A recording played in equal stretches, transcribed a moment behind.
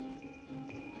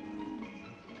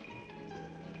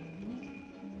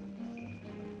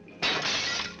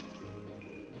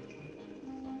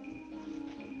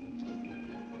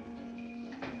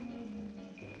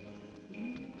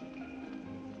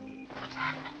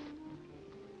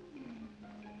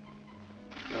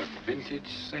Vintage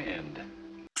Sand.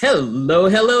 Hello,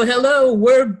 hello, hello.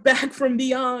 We're back from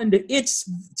beyond. It's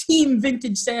Team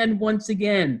Vintage Sand once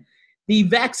again. The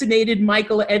vaccinated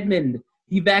Michael Edmond,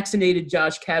 the vaccinated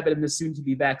Josh Cabot, and the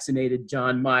soon-to-be vaccinated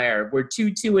John Meyer. We're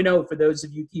 2-2-0 for those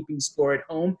of you keeping score at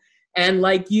home. And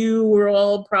like you, we're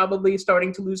all probably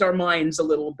starting to lose our minds a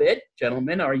little bit.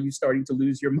 Gentlemen, are you starting to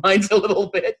lose your minds a little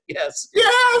bit? Yes.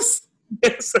 Yes!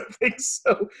 Yes, I think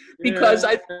so. Because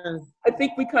I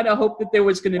think we kind of hoped that there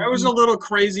was going to be... That was a little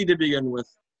crazy to begin with.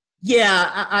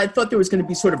 Yeah, I thought there was going to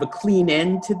be sort of a clean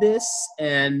end to this,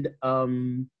 and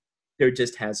there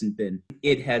just hasn't been.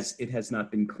 It has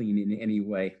not been clean in any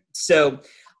way. So,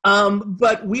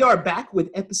 but we are back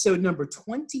with episode number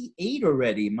 28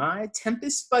 already. My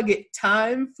Tempest Fugget,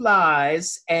 time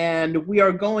flies, and we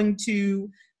are going to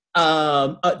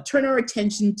turn our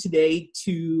attention today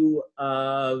to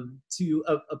a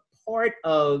part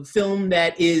of film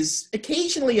that is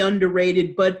occasionally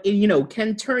underrated, but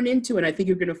can turn into, and I think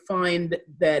you're going to find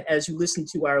that as you listen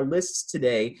to our lists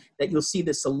today, that you'll see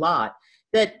this a lot,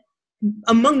 that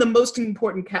among the most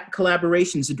important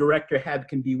collaborations a director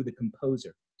can be with a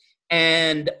composer.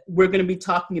 And we're going to be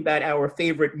talking about our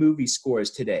favorite movie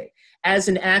scores today. As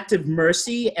an act of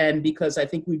mercy, and because I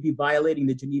think we'd be violating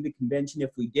the Geneva Convention if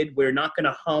we did, we're not going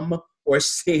to hum or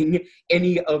sing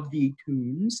any of the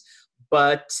tunes,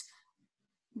 but...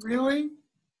 Really?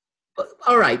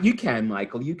 All right, you can,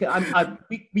 Michael. You can.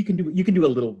 We can do. You can do a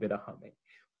little bit of humming,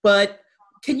 but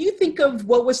can you think of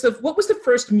what was the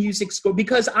first music score?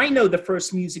 Because I know the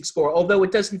first music score, although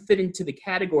it doesn't fit into the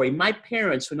category. My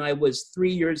parents, when I was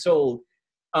 3 years old,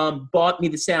 bought me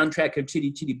the soundtrack of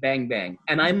Chitty Chitty Bang Bang,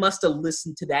 and I must have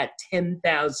listened to that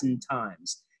 10,000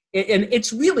 times. And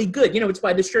it's really good. It's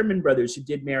by the Sherman Brothers who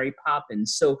did Mary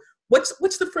Poppins. So.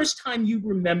 What's the first time you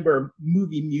remember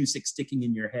movie music sticking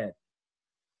in your head?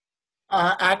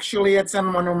 Actually, it's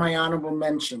in one of my honorable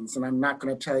mentions, and I'm not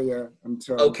going to tell you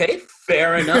until. Okay,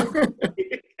 fair enough.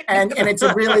 and it's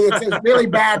a really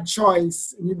bad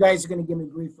choice. You guys are going to give me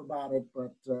grief about it,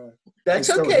 but that's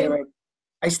okay.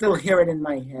 I still hear it in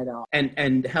my head.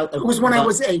 And how? It was when I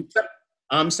was 8.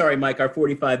 I'm sorry, Mike. Our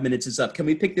 45 minutes is up. Can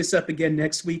we pick this up again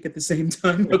next week at the same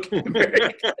time? Okay.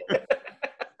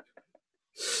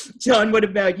 John, what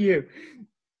about you?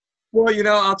 Well,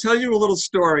 I'll tell you a little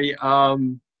story. I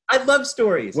love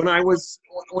stories. When I was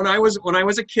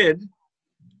a kid,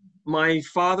 my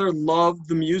father loved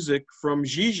the music from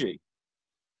Gigi,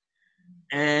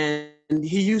 and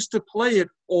he used to play it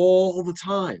all the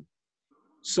time.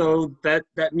 So that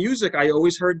music, I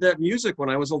always heard that music when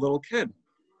I was a little kid,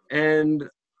 and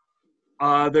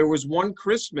there was one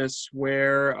Christmas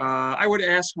where I would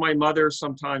ask my mother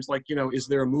sometimes, like, is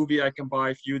there a movie I can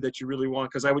buy for you that you really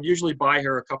want? Because I would usually buy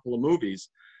her a couple of movies.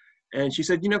 And she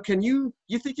said, can you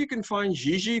think you can find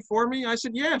Gigi for me? I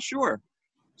said, yeah, sure.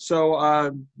 So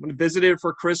when I visited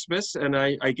for Christmas and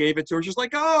I gave it to her, she's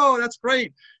like, oh, that's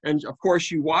great. And of course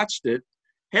she watched it.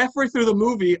 Halfway through the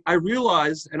movie, I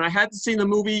realized, and I hadn't seen the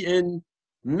movie in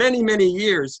many, many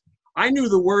years, I knew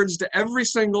the words to every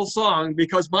single song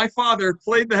because my father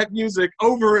played that music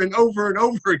over and over and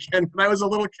over again when I was a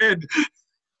little kid.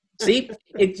 See,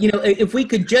 if we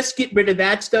could just get rid of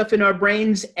that stuff in our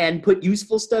brains and put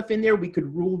useful stuff in there, we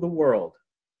could rule the world.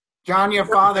 John, your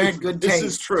father had good taste. This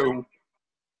is true.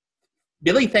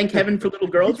 Billy, thank heaven for little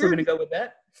girls. We're going to go with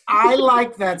that. I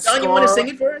like that score. John, you want to sing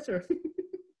it for us? Or?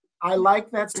 I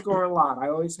like that score a lot. I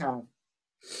always have.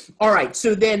 All right,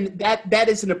 so then that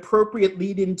is an appropriate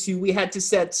lead into, we had to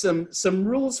set some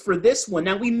rules for this one.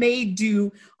 Now, we may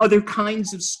do other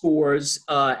kinds of scores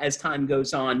as time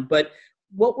goes on, but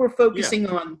what we're focusing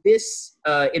on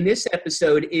in this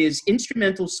episode is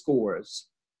instrumental scores,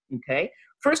 okay?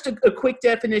 First, a quick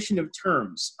definition of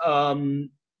terms.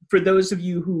 For those of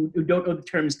you who don't know the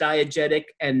terms diegetic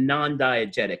and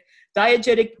non-diegetic.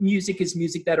 Diegetic music is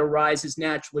music that arises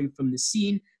naturally from the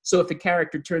scene. So if a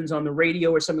character turns on the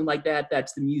radio or something like that,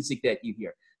 that's the music that you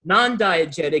hear.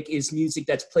 Non-diegetic is music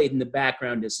that's played in the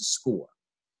background as a score.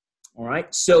 All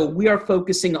right, so we are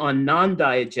focusing on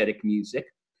non-diegetic music.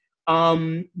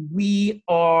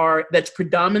 That's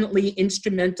predominantly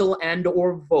instrumental and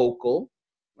or vocal.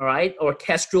 All right,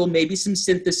 orchestral, maybe some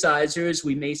synthesizers.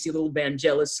 We may see a little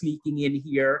Vangelis sneaking in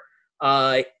here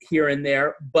and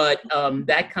there, but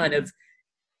that kind of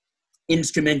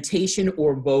instrumentation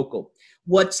or vocal.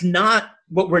 What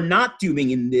we're not doing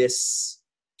in this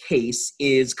case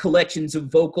is collections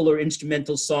of vocal or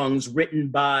instrumental songs written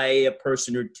by a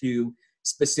person or two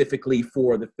specifically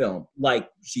for the film, like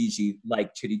Gigi,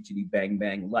 like Chitty Chitty Bang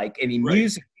Bang, like any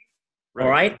music All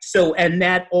right. So, and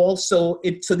that also,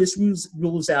 so this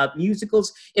rules out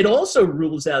musicals. It also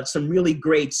rules out some really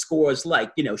great scores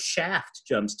like, Shaft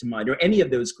jumps to mind, or any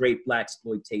of those great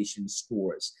blaxploitation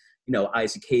scores.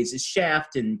 Isaac Hayes'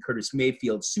 Shaft and Curtis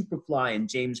Mayfield's Superfly and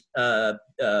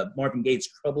Marvin Gaye's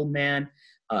Trouble Man.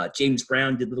 James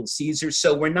Brown did Little Caesar.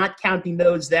 So we're not counting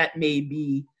those. That may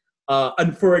be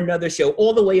and for another show,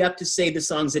 all the way up to, say, the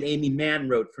songs that Amy Mann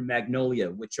wrote for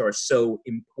Magnolia, which are so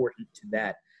important to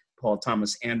that Paul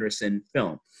Thomas Anderson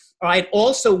film. All right,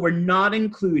 also, we're not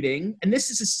including, and this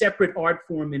is a separate art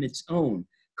form in its own,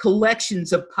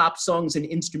 collections of pop songs and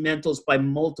instrumentals by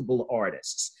multiple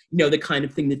artists. The kind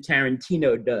of thing that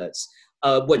Tarantino does.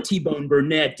 What T-Bone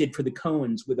Burnett did for the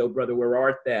Coens with Oh Brother, Where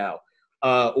Art Thou?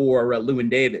 Or Llewyn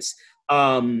Davis.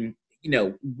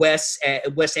 Wes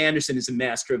Anderson is a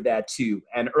master of that too,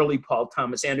 and early Paul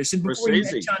Thomas Anderson before he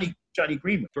met Johnny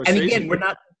Greenwood. And again,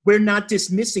 we're not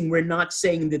dismissing, we're not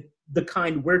saying that the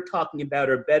kind we're talking about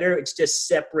are better. It's just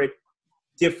separate,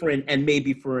 different, and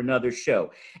maybe for another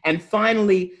show. And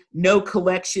finally, no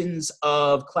collections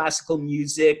of classical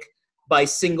music by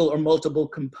single or multiple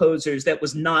composers that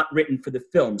was not written for the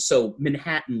film. So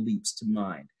Manhattan leaps to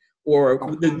mind, or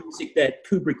the music that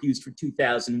Kubrick used for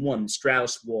 2001,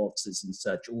 Strauss waltzes and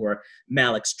such, or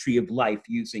Malik's Tree of Life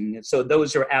so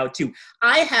those are out too.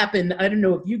 I don't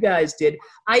know if you guys did,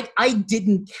 I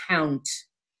didn't count.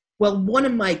 Well, one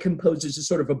of my composers is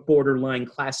sort of a borderline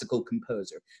classical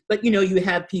composer. But, you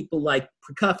have people like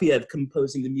Prokofiev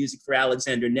composing the music for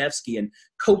Alexander Nevsky and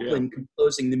Copland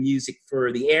composing the music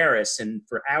for The Heiress and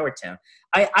for Our Town.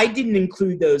 I didn't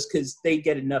include those because they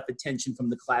get enough attention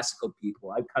from the classical people.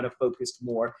 I kind of focused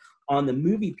more on the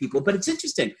movie people. But it's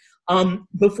interesting.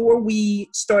 Before we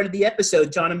started the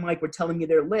episode, John and Mike were telling me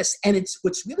their list. And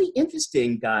what's really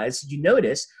interesting, guys, you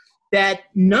notice that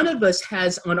none of us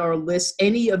has on our list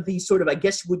any of the sort of, I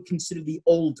guess you would consider the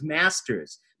old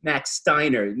masters, Max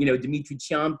Steiner, Dmitri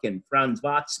Tiomkin, Franz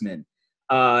Waxman,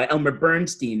 Elmer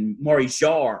Bernstein, Maurice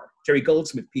Jarre, Jerry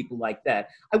Goldsmith, people like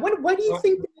that. I wonder, why do you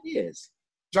think that is?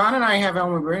 John and I have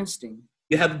Elmer Bernstein.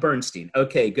 You have Bernstein.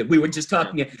 Okay, good. We were just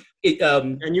talking.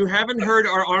 And you haven't heard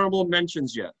our honorable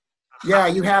mentions yet. Yeah,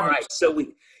 you haven't. All right, so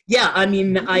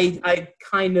I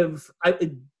kind of,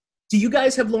 do you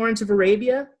guys have Lawrence of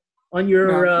Arabia on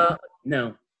your,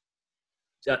 no.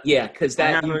 Yeah, because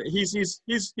that he's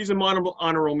a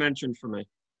honorable mention for me.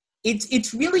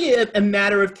 It's really a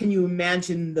matter of, can you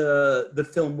imagine the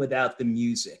film without the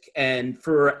music? And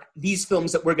for these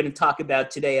films that we're going to talk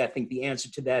about today, I think the answer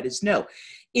to that is no.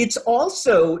 It's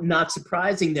also not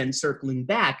surprising, then, circling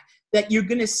back, that you're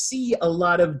going to see a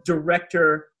lot of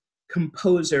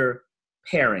director-composer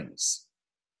pairings,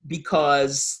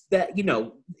 because that,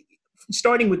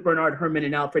 starting with Bernard Herrmann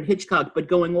and Alfred Hitchcock, but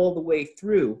going all the way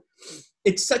through,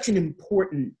 it's such an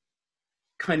important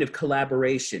kind of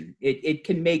collaboration. It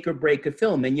can make or break a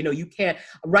film. And, you can't,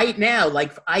 right now,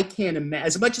 like, I can't imagine,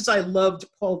 as much as I loved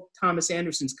Paul Thomas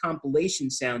Anderson's compilation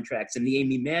soundtracks and the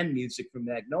Amy Mann music from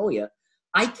Magnolia,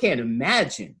 I can't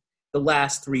imagine the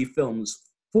last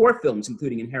four films,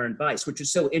 including Inherent Vice, which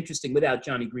is so interesting, without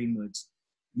Johnny Greenwood's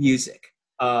music.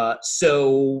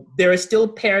 So there are still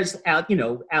pairs out,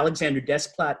 Alexander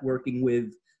Desplat working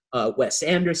with Wes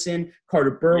Anderson,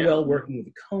 Carter Burwell working with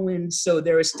the Coens. So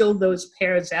there are still those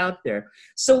pairs out there.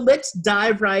 So let's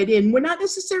dive right in. We're not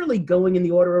necessarily going in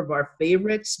the order of our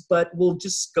favorites, but we'll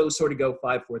just go 5,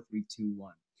 4, 3, 2,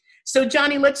 1. So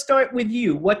Johnny, let's start with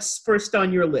you. What's first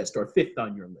on your list, or fifth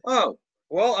on your list? Oh,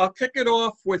 well, I'll kick it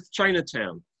off with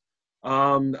Chinatown.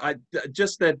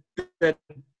 Just that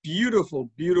beautiful,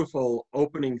 beautiful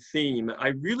opening theme. I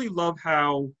really love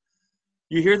how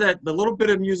you hear the little bit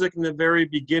of music in the very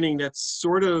beginning that's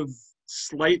sort of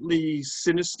slightly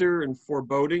sinister and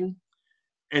foreboding.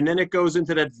 And then it goes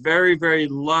into that very, very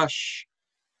lush,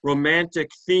 romantic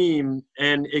theme.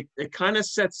 And it kind of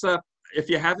sets up, if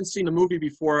you haven't seen the movie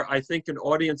before, I think an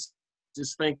audience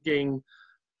is thinking,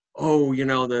 oh,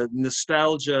 the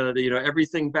nostalgia,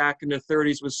 everything back in the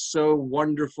 30s was so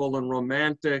wonderful and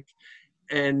romantic.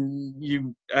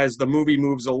 And as the movie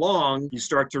moves along, you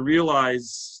start to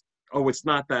realize, oh, it's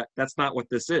not that. That's not what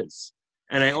this is.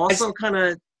 And I also kind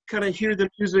of hear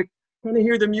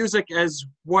the music as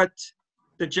what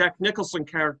the Jack Nicholson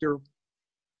character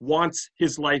wants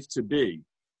his life to be.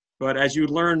 But as you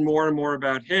learn more and more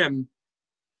about him,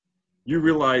 you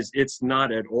realize it's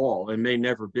not at all and may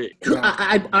never be.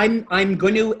 I'm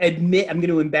going to admit, I'm going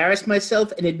to embarrass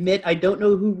myself and admit I don't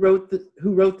know who wrote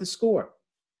the score.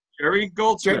 Jerry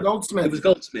Goldsmith. It was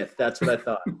Goldsmith. That's what I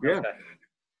thought. Yeah. Okay.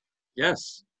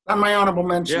 Yes. On my honorable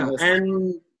mention list.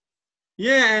 And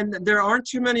there aren't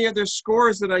too many other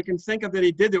scores that I can think of that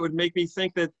he did that would make me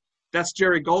think that that's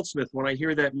Jerry Goldsmith when I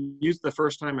hear that music the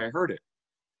first time I heard it.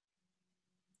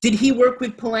 Did he work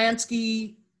with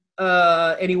Polanski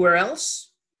anywhere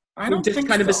else? I don't just think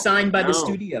kind so. of assigned by the No.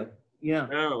 studio. Yeah,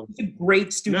 No, he's a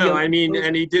great studio. no, I mean,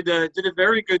 and he did a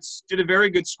very good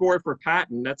score for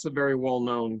Patton. That's a very well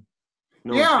known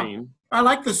Yeah. theme. I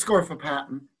like the score for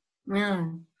Patton.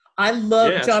 Yeah. I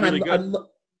love, Yeah, it's John, really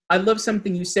I love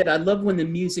something you said. I love when the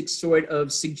music sort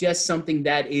of suggests something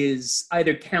that is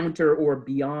either counter or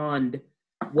beyond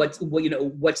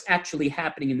what's actually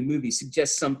happening in the movie,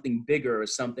 suggests something bigger or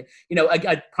something.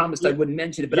 I promised I wouldn't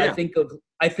mention it, but Yeah.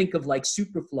 I think of like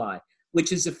Superfly,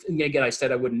 which is again, I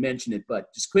said I wouldn't mention it,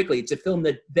 but just quickly, it's a film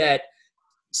that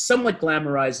somewhat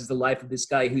glamorizes the life of this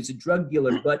guy who's a drug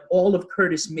dealer, but all of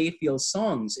Curtis Mayfield's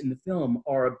songs in the film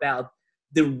are about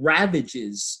the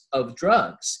ravages of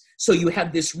drugs. So you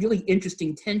have this really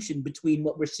interesting tension between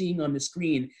what we're seeing on the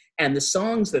screen and the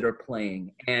songs that are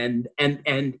playing, and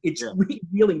it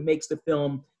really makes the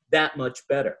film that much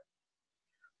better.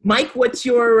 Mike, what's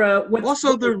your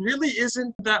Also, there really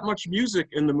isn't that much music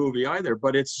in the movie either,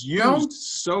 but it's used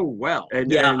so well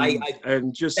and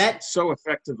just so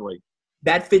effectively.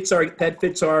 That fits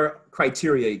our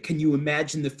criteria. Can you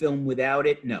imagine the film without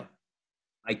it? No,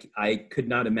 I could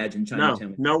not imagine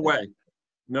Chinatown. No way.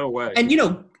 And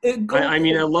I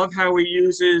mean, I love how he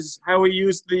used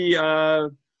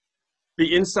the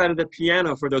inside of the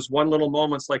piano for those one little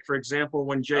moments. Like, for example,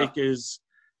 when Jake is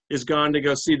gone to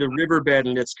go see the riverbed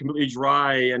and it's completely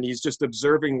dry and he's just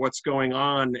observing what's going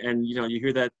on, and you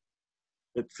hear that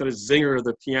sort of zinger of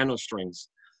the piano strings.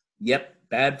 Yep,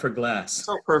 Bad for Glass.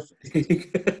 So perfect.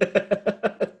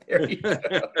 There you go.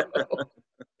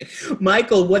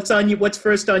 Michael, what's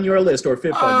first on your list or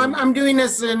fifth on your list? I'm doing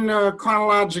this in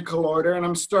chronological order, and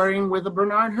I'm starting with a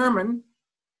Bernard Herrmann,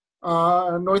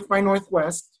 North by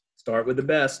Northwest. Start with the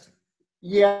best.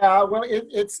 Yeah, well,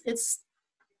 it's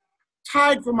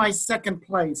tied for my second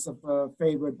place of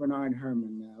favorite Bernard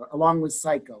Herrmann, along with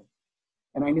Psycho.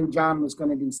 And I knew John was going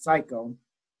to do Psycho.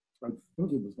 I think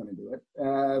he was going to do it.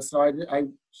 So I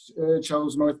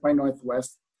chose North by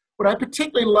Northwest. What I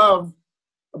particularly love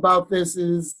about this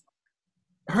is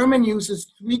Herrmann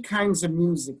uses three kinds of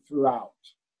music throughout.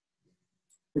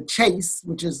 The chase,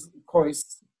 which is, of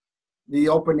course, the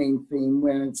opening theme,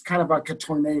 when it's kind of like a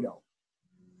tornado.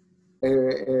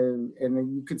 And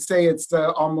you could say it's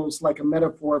almost like a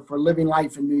metaphor for living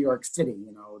life in New York City.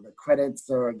 The credits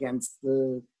are against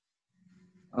the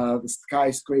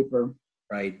skyscraper.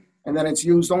 Right. And then it's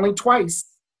used only twice,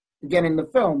 again, in the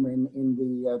film, in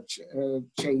the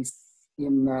chase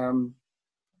in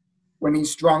when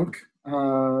he's drunk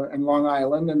in Long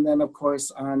Island, and then, of course,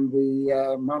 on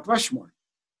the Mount Rushmore.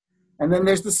 And then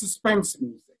there's the suspense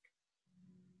music,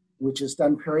 which is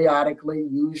done periodically.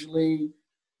 Usually,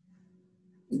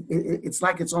 it's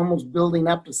like it's almost building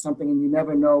up to something, and you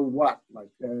never know what.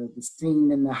 Like the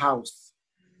scene in the house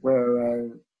where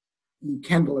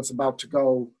Kendall is about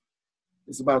to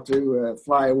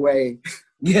fly away.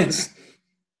 Yes,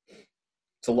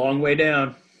 it's a long way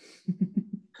down.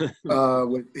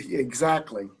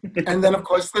 Exactly. And then, of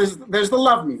course, there's the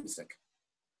love music.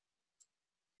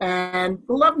 And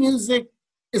the love music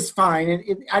is fine.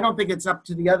 I don't think it's up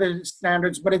to the other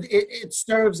standards, but it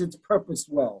serves its purpose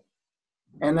well.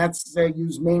 And that's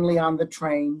used mainly on the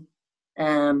train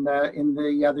and in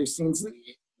the other scenes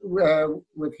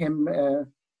with him,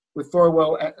 with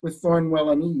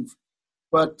Thornwell and Eve.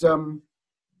 But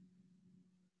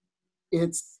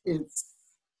it's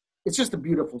just a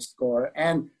beautiful score,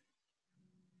 and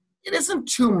it isn't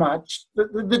too much.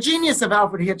 The genius of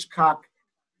Alfred Hitchcock,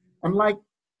 unlike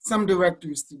some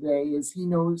directors today, is he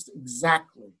knows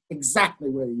exactly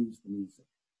where to use the music.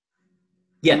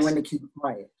 Yes. And when to keep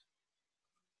quiet.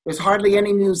 There's hardly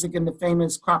any music in the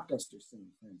famous crop duster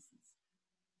scene, for instance.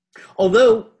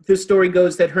 Although the story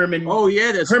goes that Herrmann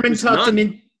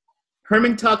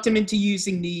Herrmann talked him into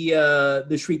using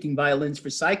the shrieking violins for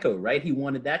Psycho, right? He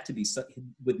wanted that to be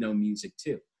with no music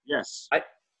too. Yes.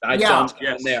 John's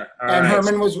going there. All and right.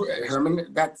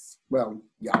 Herrmann. That's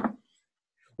yeah.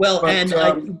 Well,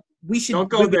 but, we should don't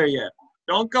go there yet.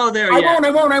 Don't go there yet.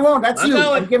 I won't. That's you.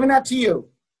 I'm giving that to you.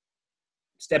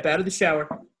 Step out of the shower.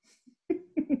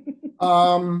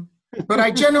 But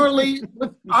I generally,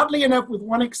 oddly enough, with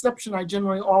one exception, I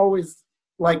generally always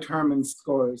liked Herrmann's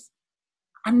scores.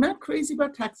 I'm not crazy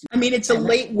about Taxi. I mean, it's a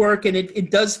late work, and it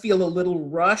does feel a little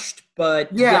rushed,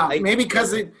 but... maybe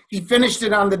because he finished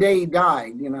it on the day he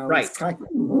died, Right. It's kind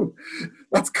of,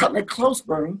 that's cutting it close,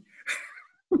 Bernie.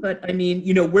 But, I mean,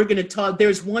 we're going to talk...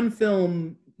 There's one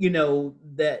film,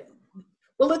 that...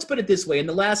 Well, let's put it this way. In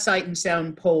the last Sight and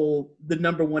Sound poll, the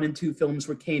number 1 and 2 films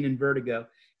were Kane and Vertigo.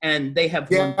 and they have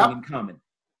one Yep. thing in common,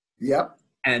 Yep.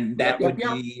 and that Yep, would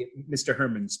yep. be Mr.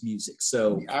 Herman's music.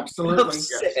 So Absolutely. enough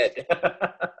said.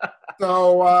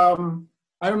 So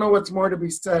I don't know what's more to be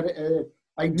said.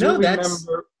 I do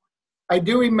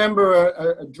remember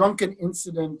a drunken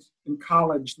incident in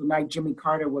college the night Jimmy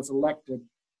Carter was elected,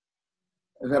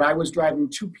 that I was driving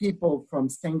two people from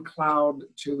St. Cloud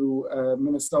to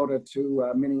Minnesota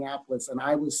to Minneapolis, and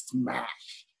I was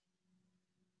smashed.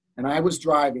 And I was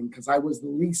driving because I was the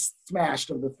least smashed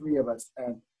of the three of us.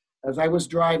 And as I was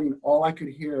driving, all I could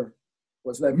hear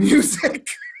was that music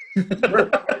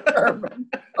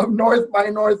of North by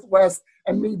Northwest,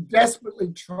 and me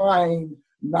desperately trying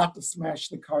not to smash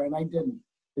the car, and I didn't.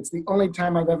 It's the only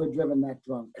time I've ever driven that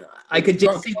drunk. I could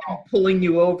just see them pulling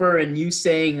you over and you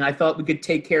saying, "I thought we could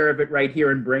take care of it right here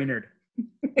in Brainerd."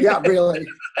 Yeah, really.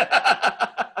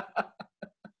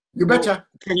 You betcha.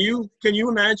 Can you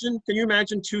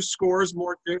imagine two scores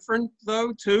more different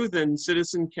though too than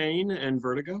Citizen Kane and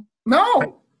Vertigo?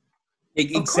 No,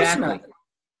 Exactly. of course not.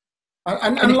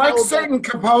 And unlike certain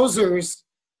composers,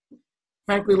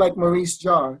 frankly, like Maurice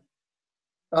Jarre,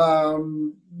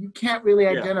 you can't really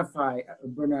identify a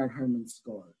Bernard Herrmann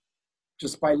score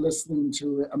just by listening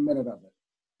to a minute of it.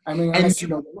 I mean, unless you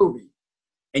know the movie.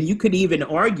 And you could even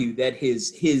argue that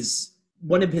his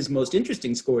one of his most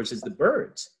interesting scores is The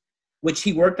Birds, which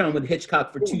he worked on with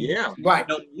Hitchcock for 2 years. Right.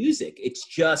 No music. It's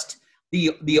just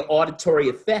the auditory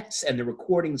effects and the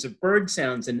recordings of bird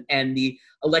sounds and the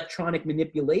electronic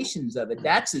manipulations of it.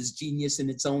 That's as genius in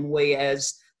its own way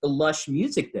as the lush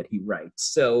music that he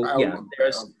writes. So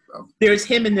there's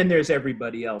him, and then there's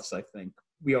everybody else. I think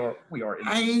we are.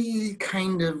 I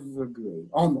kind of agree,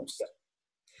 almost.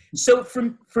 So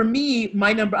for me,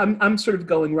 my number, I'm sort of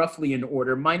going roughly in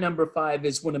order. My number 5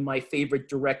 is one of my favorite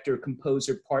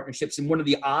director-composer partnerships and one of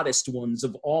the oddest ones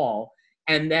of all,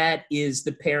 and that is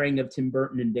the pairing of Tim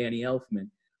Burton and Danny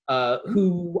Elfman,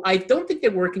 who I don't think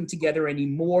they're working together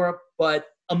anymore, but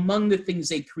among the things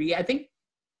they create, I think,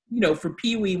 for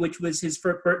Pee-wee, which was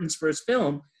Burton's first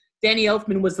film, Danny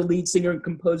Elfman was the lead singer and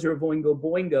composer of Oingo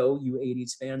Boingo. You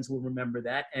 80s fans will remember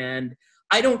that. And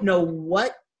I don't know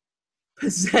what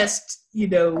possessed,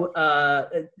 Tim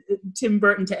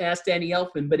Burton to ask Danny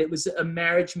Elfman, but it was a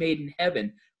marriage made in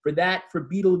heaven. For that, for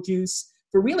Beetlejuice,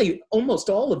 for really almost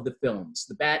all of the films,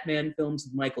 the Batman films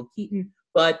with Michael Keaton,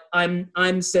 but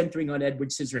I'm centering on Edward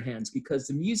Scissorhands because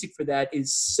the music for that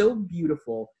is so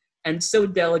beautiful and so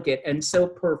delicate and so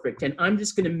perfect. And I'm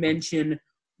just going to mention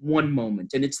one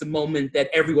moment, and it's the moment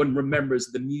that everyone remembers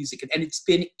the music. And it's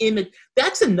been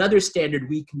that's another standard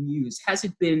we can use. Has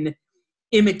it been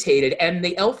imitated? And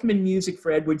the Elfman music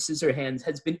for Edward Scissorhands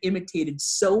has been imitated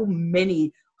so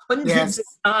many hundreds of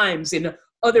times in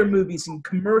other movies and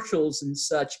commercials and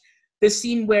such. The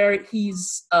scene where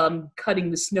he's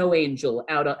cutting the snow angel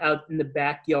out in the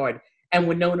backyard, and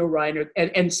Winona Ryder,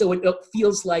 and so it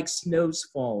feels like snow's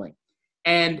falling.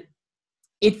 And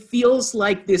it feels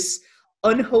like this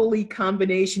unholy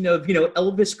combination of,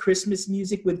 Elvis Christmas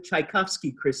music with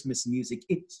Tchaikovsky Christmas music.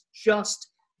 It's just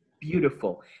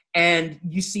beautiful. And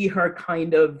you see her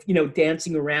kind of,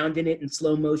 dancing around in it in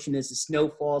slow motion as the snow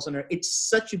falls on her. It's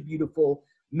such a beautiful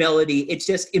melody. It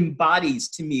just embodies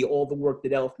to me all the work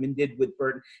that Elfman did with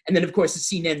Burton. And then, of course, the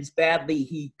scene ends badly.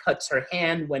 He cuts her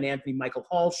hand when Anthony Michael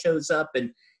Hall shows up,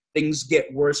 and things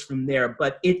get worse from there.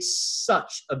 But it's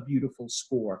such a beautiful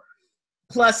score.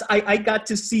 Plus, I got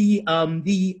to see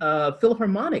the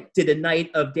Philharmonic did a night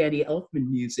of Danny Elfman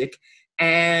music,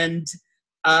 and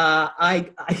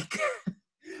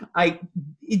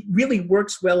it really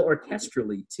works well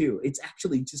orchestrally too. It's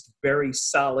actually just very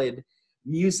solid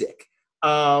music.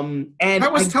 And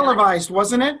that was televised,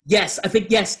 wasn't it? Yes, I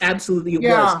think, yes, absolutely it was.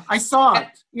 Yeah, I saw it.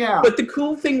 Yeah. But the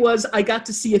cool thing was I got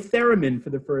to see a theremin for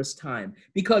the first time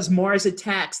because Mars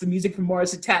Attacks, the music from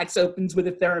Mars Attacks opens with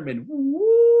a theremin.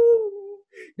 Woo!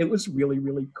 It was really,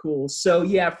 really cool. So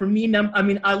yeah, for me,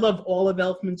 I love all of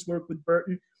Elfman's work with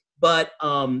Burton, but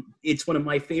it's one of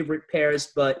my favorite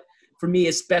pairs. But for me,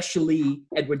 especially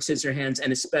Edward Scissorhands,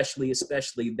 and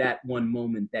especially that one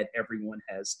moment that everyone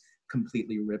has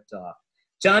completely ripped off.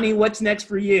 Johnny, what's next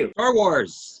for you? Star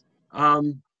Wars.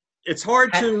 It's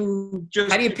hard to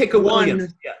just. How do you pick a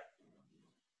Williams?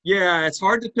 Yeah, it's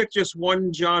hard to pick just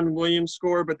one John Williams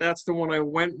score, but that's the one I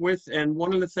went with. And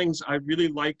one of the things I really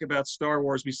like about Star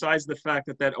Wars, besides the fact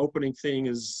that opening theme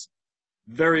is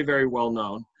very, very well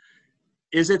known,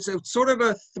 is it's a sort of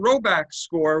a throwback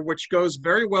score, which goes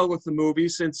very well with the movie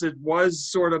since it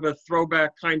was sort of a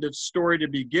throwback kind of story to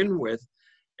begin with.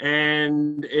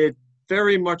 And it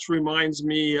very much reminds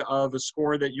me of a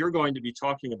score that you're going to be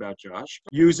talking about, Josh,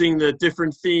 using the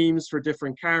different themes for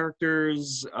different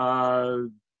characters,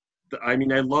 I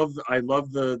mean, I love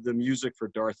the music for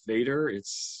Darth Vader.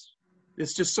 It's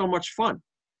just so much fun.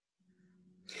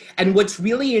 And what's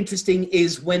really interesting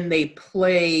is when they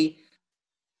play,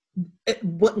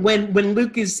 when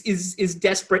Luke is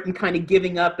desperate and kind of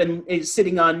giving up and is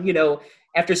sitting on,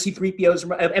 after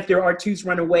after R2's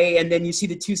run away, and then you see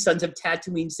the two sons of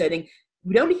Tatooine setting.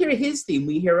 We don't hear his theme;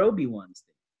 we hear Obi-Wan's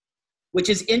theme, which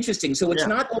is interesting. So it's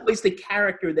not always the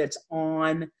character that's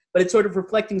on, but it's sort of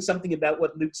reflecting something about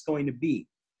what Luke's going to be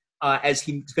as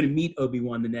he's going to meet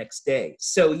Obi-Wan the next day.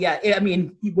 So yeah, I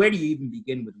mean, where do you even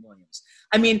begin with Williams?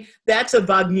 I mean, that's a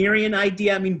Wagnerian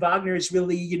idea. I mean, Wagner is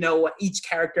really, each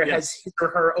character has his or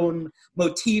her own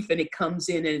motif, and it comes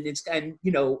in,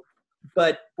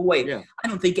 but boy, I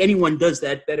don't think anyone does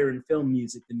that better in film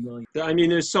music than Williams. I mean,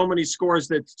 there's so many scores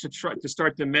that to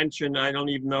start to mention, I don't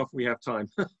even know if we have time.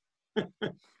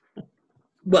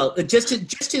 Well,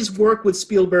 just his work with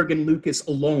Spielberg and Lucas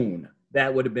alone,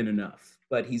 that would have been enough.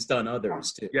 But he's done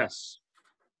others too. Yes.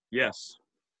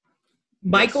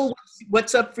 Michael,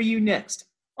 what's up for you next?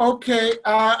 Okay,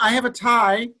 I have a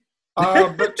tie,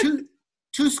 but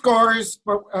two scores,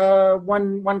 but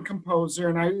one composer,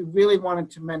 and I really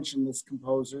wanted to mention this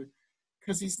composer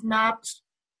because he's not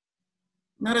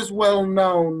as well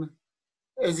known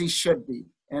as he should be,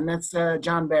 and that's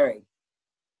John Barry.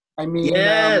 I mean,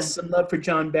 yes, some love for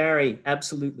John Barry,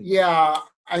 absolutely. Yeah,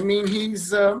 I mean he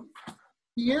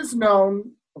is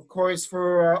known, of course,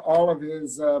 for all of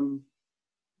his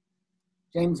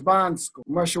James Bond score,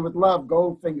 Russia with Love,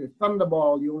 Goldfinger,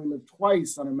 Thunderball, You Only Live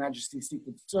Twice, On Her Majesty's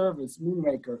Secret Service,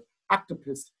 Moonraker,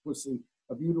 Octopus Pussy,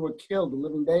 A View to a Kill, The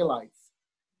Living Daylights.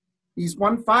 He's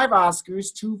won 5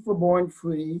 Oscars, 2 for Born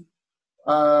Free,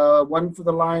 1 for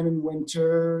The Lion in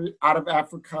Winter, Out of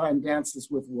Africa, and Dances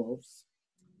with Wolves.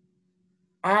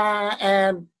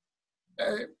 And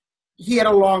he had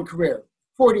a long career,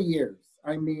 40 years.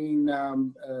 I mean,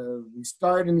 we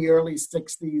started in the early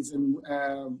 60s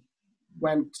and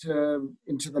went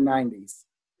into the 90s.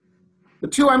 The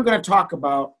two I'm going to talk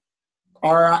about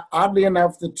are, oddly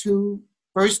enough, the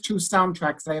first two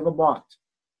soundtracks I ever bought.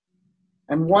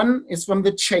 And one is from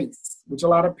The Chase, which a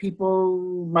lot of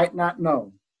people might not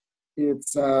know.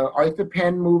 It's an Arthur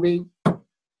Penn movie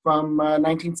from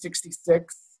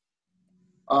 1966,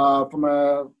 from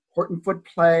a Horton Foote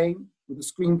play with a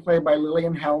screenplay by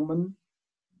Lillian Hellman.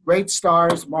 Great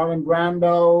stars, Marlon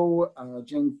Brando,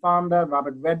 Jane Fonda,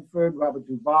 Robert Redford, Robert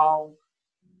Duvall.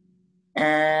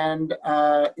 And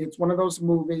it's one of those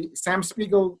movies, Sam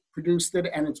Spiegel produced it,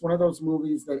 and it's one of those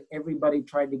movies that everybody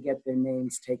tried to get their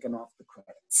names taken off the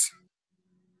credits.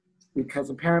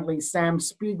 Because apparently Sam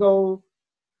Spiegel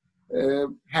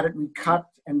had it recut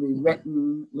and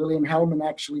rewritten. Lillian Hellman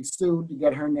actually sued to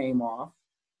get her name off.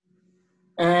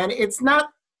 And it's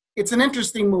an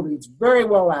interesting movie. It's very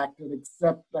well acted,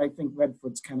 except I think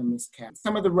Redford's kind of miscast.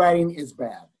 Some of the writing is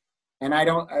bad. And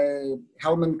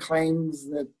Hellman claims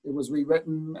that it was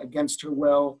rewritten against her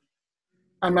will.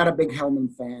 I'm not a big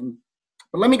Hellman fan.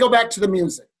 But let me go back to the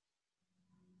music.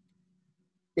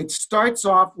 It starts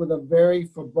off with a very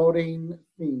foreboding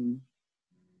theme,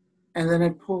 and then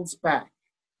it pulls back.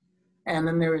 And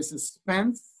then there is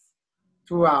suspense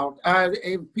throughout.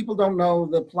 If people don't know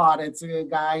the plot, it's a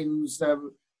guy who's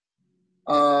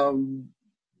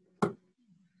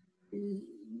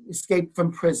escaped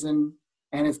from prison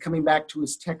and is coming back to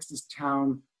his Texas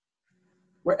town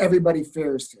where everybody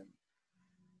fears him.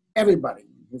 Everybody.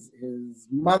 His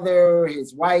mother,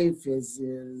 his wife,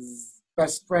 his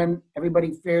best friend,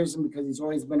 everybody fears him because he's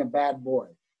always been a bad boy.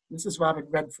 This is Robert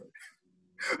Redford,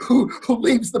 who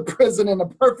leaves the prison in a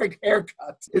perfect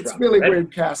haircut. It's really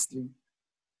weird casting.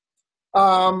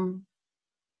 But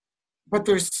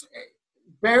there's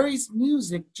Barry's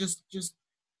music just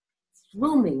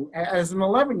threw me. As an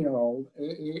 11-year-old,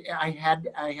 I had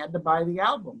to buy the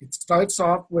album. It starts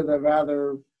off with a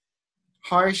rather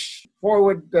harsh,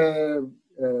 forward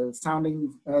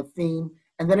sounding theme,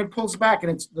 and then it pulls back,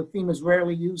 and the theme is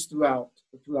rarely used throughout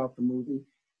the movie.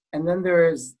 And then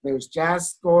there's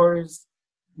jazz scores.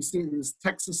 You see this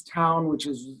Texas town, which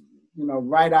is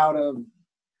right out of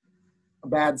a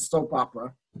bad soap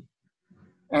opera.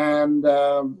 And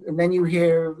then you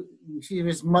hear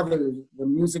his mother, the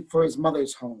music for his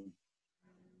mother's home.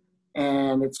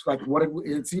 And it's like,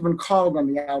 it's even called on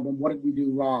the album, What Did We Do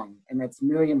Wrong? And that's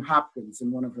Miriam Hopkins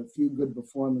in one of her few good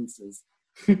performances.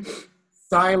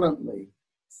 silently,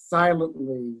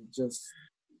 just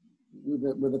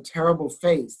with a terrible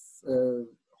face,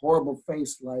 horrible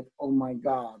face, like, oh my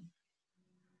God,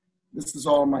 this is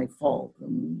all my fault.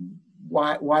 And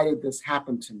why did this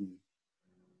happen to me?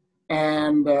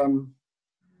 And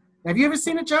have you ever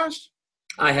seen it, Josh?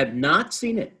 I have not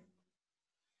seen it.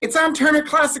 It's on Turner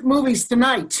Classic Movies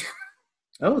tonight.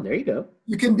 Oh, there you go.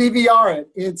 You can DVR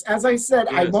it. It's, as I said,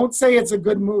 I Yes. won't say it's a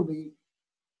good movie,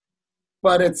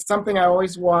 but it's something I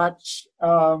always watch.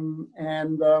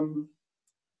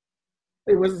 It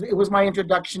was my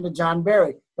introduction to John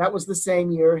Barry. That was the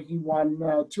same year he won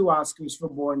 2 Oscars for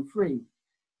Born Free.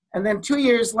 And then 2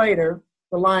 years later,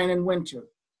 The Lion in Winter.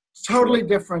 Totally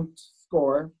different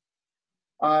score,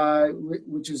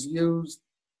 which is used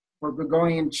for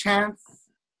Gregorian chants,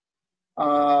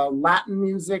 Latin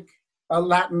music,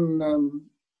 Latin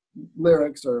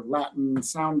lyrics or Latin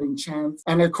sounding chants.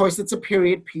 And of course, it's a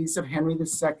period piece of Henry II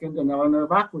and Eleanor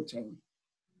of Aquitaine.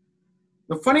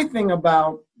 The funny thing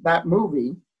about that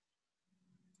movie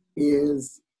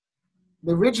is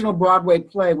the original Broadway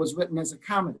play was written as a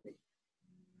comedy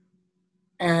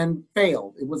and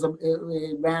failed. It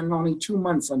ran only 2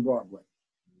 months on Broadway.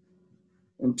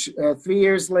 And 3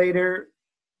 years later,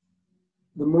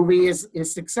 the movie is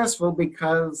successful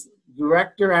because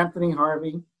director Anthony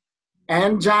Harvey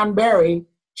and John Barry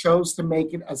chose to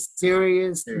make it a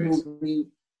serious movie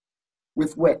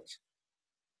with wit.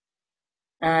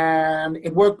 And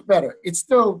it worked better. It's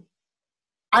still,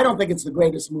 I don't think it's the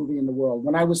greatest movie in the world.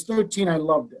 When I was 13, I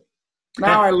loved it.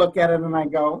 Now I look at it and I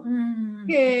go,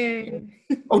 Yay.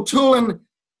 O'Toole and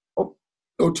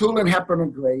Hepburn are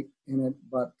great in it,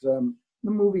 but the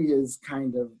movie is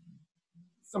kind of,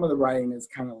 some of the writing is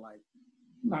kind of like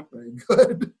not very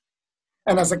good.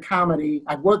 And as a comedy,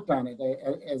 I've worked on it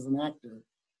as an actor.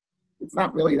 It's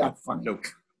not really that funny. Nope.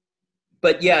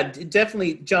 But yeah,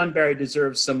 definitely John Barry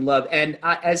deserves some love. And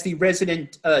as the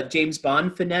resident James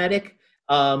Bond fanatic,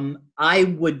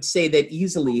 I would say that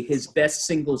easily his best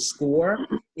single score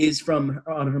is from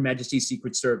On Her Majesty's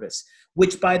Secret Service,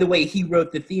 which, by the way, he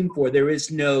wrote the theme for. There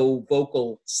is no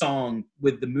vocal song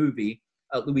with the movie.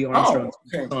 Louis Armstrong's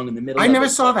song in the middle. I never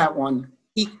saw that one.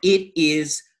 It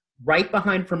is right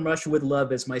behind From Russia with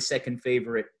Love as my second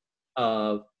favorite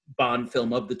Bond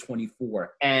film of the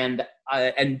 24. And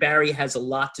Barry has a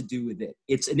lot to do with it.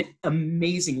 It's an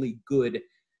amazingly good,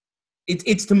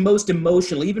 it's the most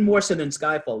emotional, even more so than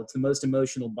Skyfall, it's the most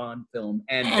emotional Bond film.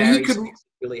 And Barry's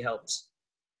really helps.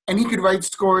 And he could write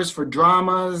scores for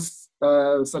dramas,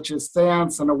 such as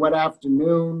Seance on a Wet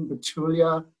Afternoon,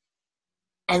 Betulia.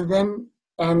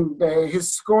 And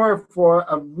his score for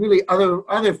a really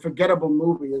other forgettable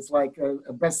movie is like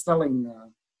a best-selling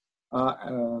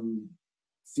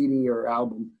CD or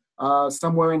album,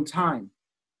 Somewhere in Time.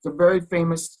 It's a very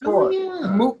famous score. Oh,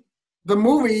 yeah. The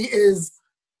movie is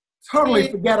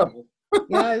totally forgettable.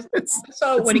 Yeah, I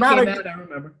saw it when it came out, I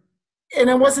remember. And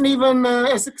it wasn't even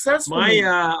a successful movie.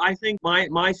 I think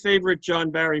my favorite John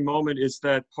Barry moment is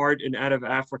that part in Out of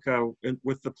Africa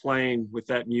with the plane, with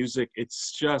that music.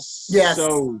 It's just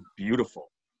so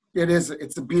beautiful. It is.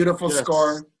 It's a beautiful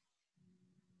score.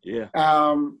 Yeah.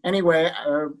 Anyway,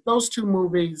 those 2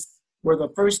 movies were the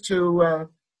first 2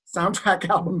 soundtrack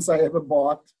albums I ever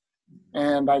bought,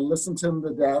 and I listened to them to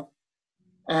death.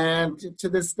 And to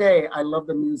this day, I love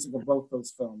the music of both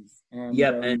those films. And,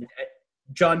 and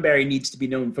John Barry needs to be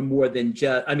known for more than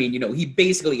just, he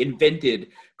basically invented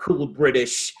cool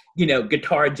British,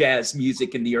 guitar jazz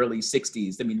music in the early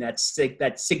 60s. I mean, that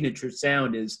signature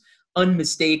sound is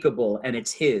unmistakable and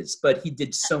it's his, but he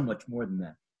did so much more than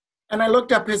that. And I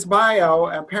looked up his bio.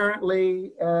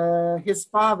 Apparently, his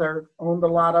father owned a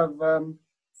lot of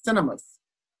cinemas.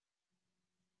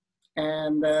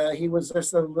 And he was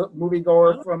just a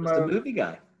moviegoer from... Just a movie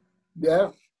guy.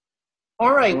 Yeah.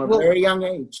 All right. From a very young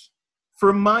age.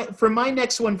 For my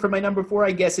next one, for my number 4,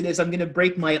 I guess it is, I'm going to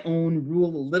break my own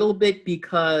rule a little bit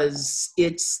because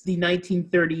it's the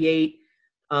 1938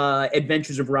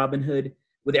 Adventures of Robin Hood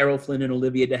with Errol Flynn and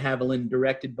Olivia de Havilland,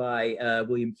 directed by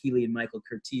William Keighley and Michael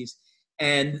Curtiz.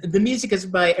 And the music is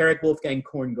by Eric Wolfgang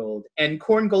Korngold. And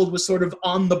Korngold was sort of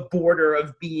on the border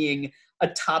of being a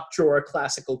top drawer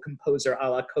classical composer a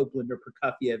la Copland or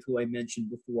Prokofiev, who I mentioned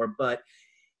before. But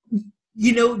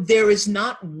there is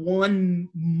not one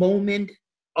moment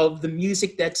of the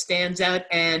music that stands out.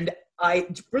 And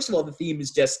first of all, the theme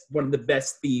is just one of the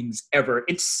best themes ever.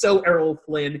 It's so Errol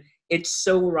Flynn. It's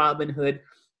so Robin Hood.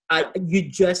 You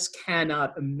just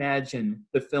cannot imagine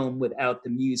the film without the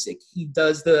music. He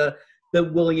does the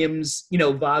Williams,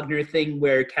 Wagner thing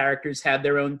where characters have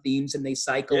their own themes and they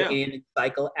cycle in and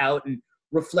cycle out and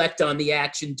reflect on the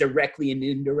action directly and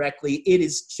indirectly. It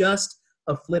is just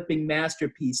a flipping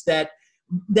masterpiece that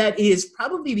is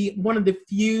probably one of the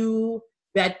few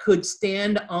that could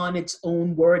stand on its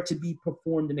own were it to be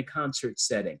performed in a concert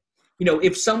setting.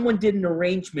 If someone did an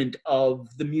arrangement of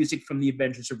the music from The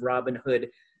Adventures of Robin Hood,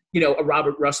 a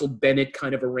Robert Russell Bennett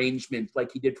kind of arrangement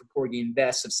like he did for Porgy and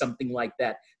Bess of something like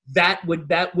that,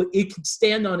 it could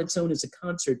stand on its own as a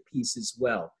concert piece as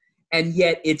well. And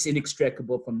yet it's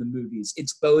inextricable from the movies.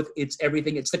 It's both, it's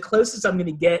everything. It's the closest I'm going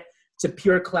to get to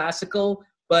pure classical.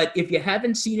 But if you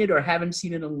haven't seen it or haven't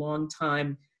seen it in a long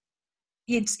time,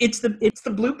 it's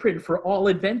the blueprint for all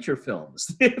adventure films.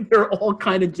 They're all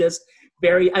kind of just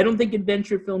I don't think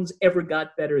adventure films ever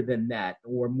got better than that,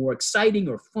 or more exciting,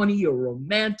 or funny, or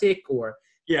romantic, or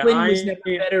Flynn was never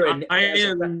better.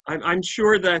 I'm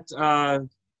sure that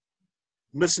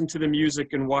listened to the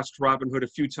music and watched Robin Hood a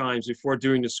few times before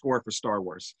doing the score for Star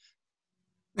Wars.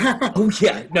 Oh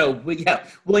yeah, no, yeah,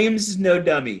 Williams is no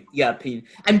dummy. Yeah, Pete.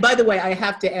 And by the way, I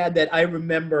have to add that I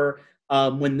remember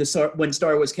when Star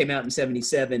Wars came out in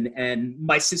 '77, and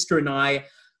my sister and I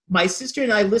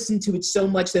listened to it so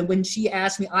much that when she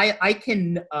asked me, I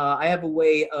have a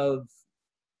way of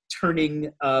turning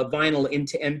vinyl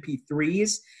into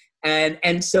MP3s,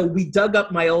 and so we dug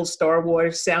up my old Star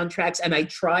Wars soundtracks, and I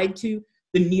tried to.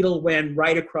 The needle ran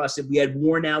right across it. We had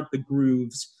worn out the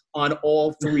grooves on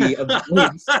all three of the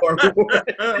Star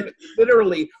Wars.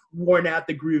 Literally worn out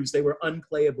the grooves. They were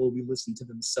unplayable. We listened to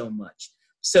them so much.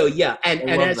 So yeah, and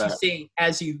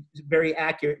as you very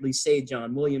accurately say,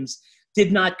 John Williams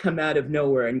did not come out of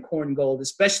nowhere, and Corn Gold,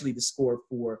 especially the score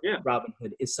for Robin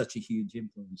Hood, is such a huge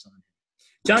influence on him.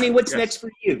 Johnny, what's next for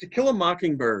you? To Kill a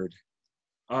Mockingbird.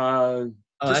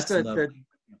 That's lovely.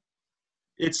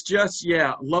 It's just,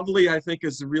 lovely, I think,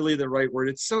 is really the right word.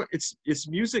 It's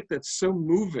music that's so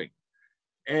moving.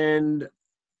 And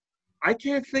I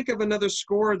can't think of another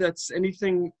score that's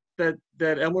anything that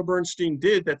Elmer Bernstein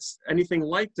did that's anything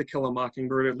like To Kill a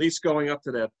Mockingbird, at least going up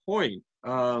to that point.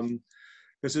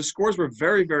 Because his scores were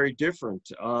very, very different.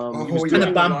 He was kind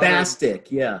of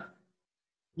bombastic, Yeah.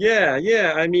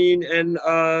 I mean,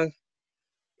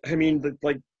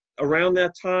 around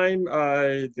that time,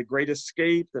 The Great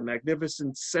Escape, The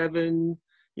Magnificent Seven,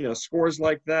 scores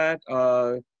like that.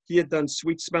 He had done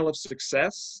Sweet Smell of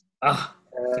Success.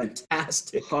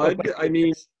 Fantastic. HUD. I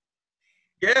mean,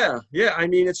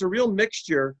 it's a real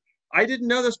mixture. I didn't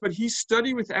know this, but he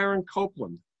studied with Aaron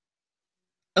Copland.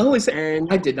 Oh, is it?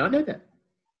 I did not know that.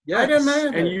 Yes. I didn't know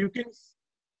that.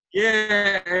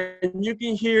 And you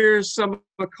can hear some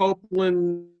of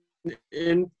Copland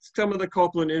the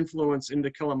Copland influence into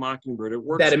Kill a Mockingbird. It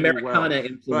works that Americana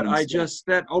influence.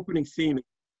 But that opening theme,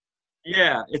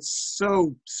 it's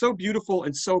so beautiful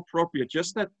and so appropriate.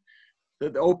 Just that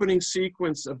the opening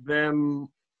sequence of them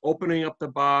opening up the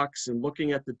box and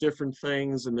looking at the different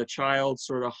things and the child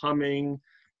sort of humming,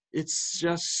 it's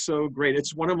just so great.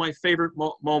 It's one of my favorite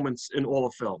moments in all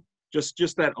of film. Just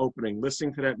that opening,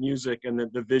 listening to that music and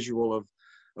the visual of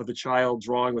the child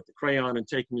drawing with the crayon and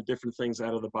taking the different things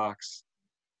out of the box.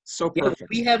 So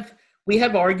perfect. We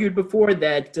have argued before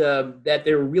that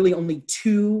there are really only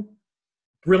two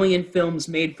brilliant films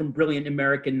made from brilliant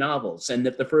American novels, and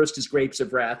that the first is Grapes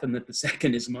of Wrath and that the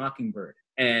second is Mockingbird.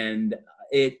 And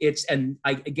I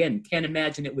again can't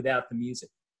imagine it without the music.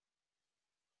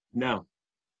 No,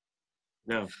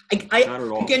 not at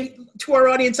all. Again, to our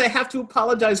audience, I have to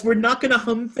apologize. We're not going to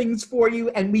hum things for you,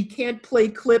 and we can't play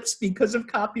clips because of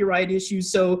copyright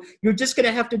issues. So you're just going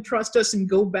to have to trust us and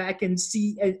go back and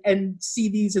see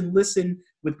these and listen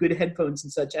with good headphones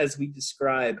and such as we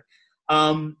describe.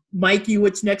 Mikey,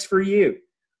 what's next for you?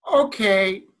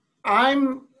 Okay, I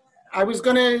was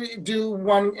going to do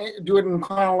it in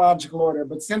chronological order,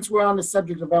 but since we're on the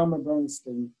subject of Elmer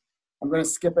Bernstein, I'm going to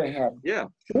skip ahead. Yeah,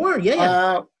 sure.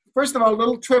 Yeah. First of all, a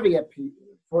little trivia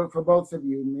for both of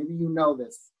you. Maybe you know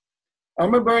this.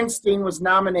 Elmer Bernstein was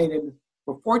nominated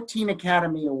for 14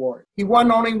 Academy Awards. He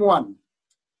won only one.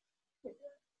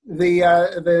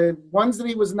 The ones that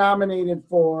he was nominated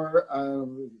for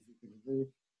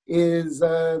is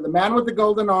The Man with the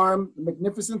Golden Arm, The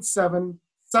Magnificent Seven,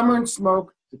 Summer and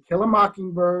Smoke, To Kill a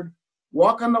Mockingbird,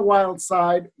 Walk on the Wild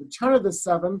Side, Return of the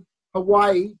Seven,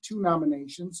 Hawaii, 2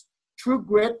 nominations, True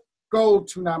Grit, Gold,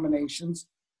 2 nominations,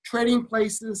 Trading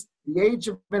Places, The Age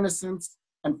of Innocence,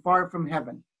 and Far From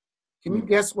Heaven. Can you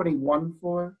guess what he won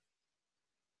for?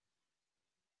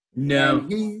 No.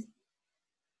 And he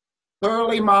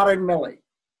Thoroughly Modern Millie.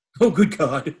 Oh, good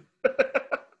God.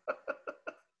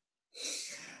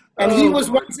 And he was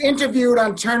once interviewed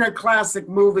on Turner Classic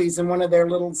Movies in one of their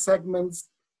little segments.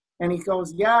 And he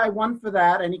goes, yeah, I won for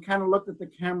that. And he kind of looked at the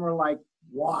camera like,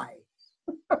 why?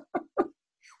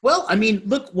 Well, I mean,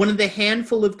 look, one of the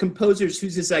handful of composers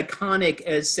who's as iconic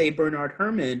as, say, Bernard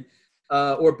Herrmann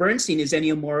or Bernstein is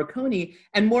Ennio Morricone.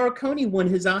 And Morricone won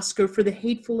his Oscar for The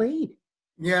Hateful Eight.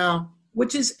 Yeah.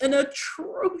 Which is an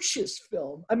atrocious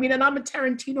film. I mean, and I'm a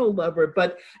Tarantino lover,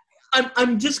 but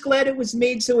I'm just glad it was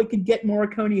made so it could get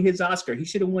Morricone his Oscar. He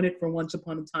should have won it for Once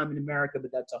Upon a Time in America,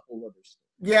 but that's a whole other story.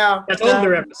 Yeah, That's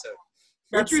another episode.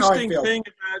 That's how I Interesting feel. thing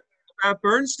about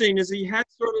Bernstein is he had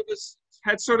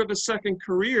sort of a second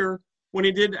career when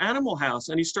he did Animal House,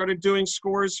 and he started doing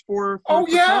scores for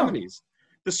comedies.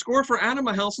 The score for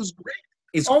Animal House is great.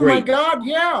 It's oh great. my God,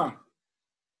 yeah.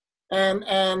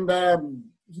 And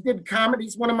he did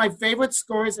comedies. One of my favorite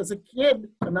scores as a kid,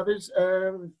 another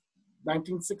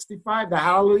 1965, The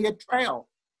Hallelujah Trail.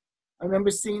 I remember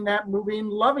seeing that movie and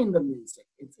loving the music.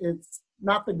 It's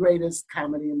not the greatest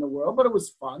comedy in the world, but it was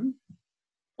fun.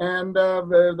 And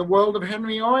the World of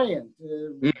Henry Orient.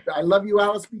 I Love You,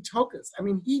 Alice B. Toklas. I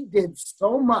mean, he did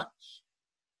so much.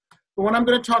 But what I'm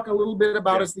going to talk a little bit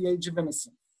about is The Age of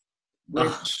Innocence,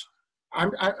 which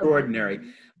extraordinary.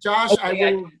 Josh,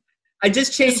 Okay, I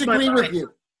just changed my disagree mind. with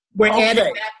you. We're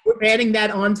Okay. adding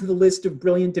that onto the list of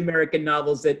brilliant American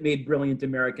novels that made brilliant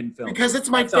American films. Because it's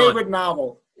my That's on. favorite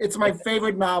novel. It's my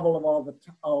favorite novel of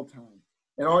all time.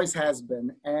 It always has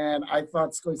been. And I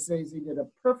thought Scorsese did a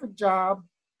perfect job.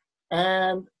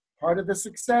 And part of the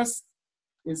success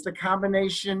is the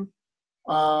combination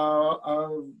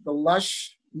of the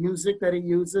lush music that he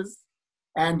uses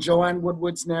and Joanne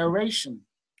Woodward's narration.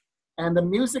 And the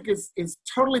music is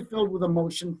totally filled with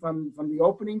emotion from the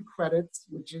opening credits,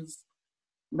 which is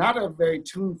not a very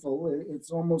tuneful. It's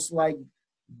almost like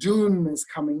doom is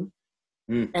coming.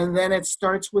 And then it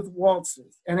starts with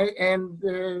waltzes. And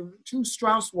the two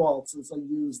Strauss waltzes are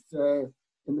used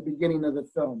in the beginning of the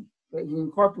film. But he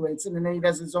incorporates it, and then he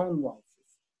does his own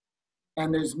waltzes.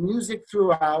 And there's music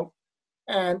throughout,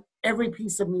 and every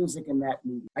piece of music in that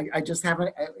movie. I just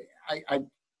haven't,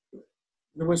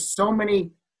 there were so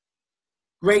many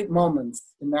great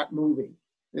moments in that movie.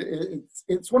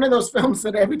 It's one of those films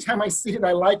that every time I see it,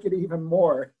 I like it even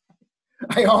more.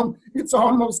 It's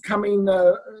almost coming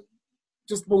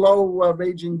just below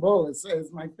Raging Bull as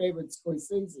my favorite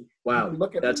Scorsese. Wow,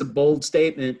 Look at that's me. a bold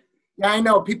statement. Yeah, I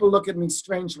know. People look at me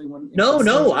strangely when.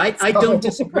 No, I don't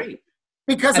disagree.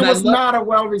 Because And it was I love-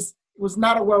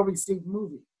 not a well received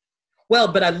movie. Well,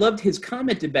 but I loved his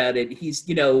comment about it.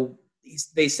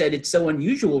 They said it's so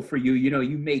unusual for you.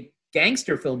 You make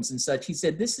gangster films and such. He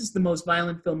said, this is the most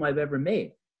violent film I've ever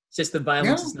made. It's just the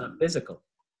violence is not physical,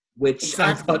 which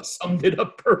Exactly. I thought summed it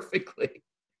up perfectly.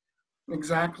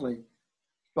 Exactly,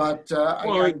 but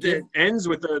It ends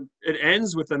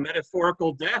with a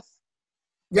metaphorical death.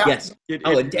 yeah, Yes.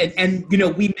 And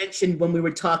we mentioned when we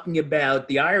were talking about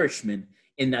The Irishman,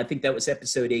 and I think that was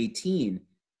episode 18,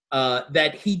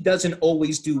 that he doesn't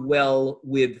always do well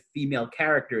with female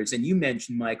characters. And you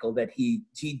mentioned, Michael, that he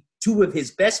two of his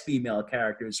best female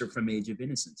characters are from Age of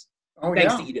Innocence. oh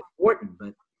Thanks yeah, to Edith Wharton,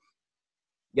 but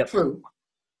yep. true.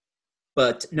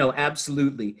 But no,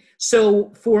 absolutely.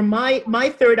 So for my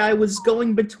third, I was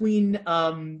going between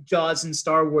Jaws and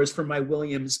Star Wars for my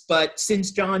Williams. But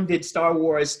since John did Star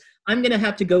Wars, I'm going to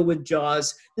have to go with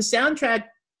Jaws. The soundtrack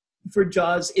for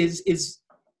Jaws is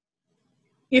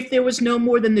if there was no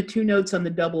more than the two notes on the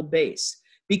double bass.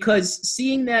 Because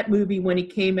seeing that movie when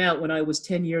it came out when I was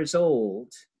 10 years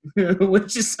old,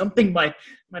 which is something might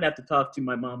have to talk to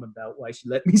my mom about why she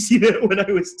let me see that when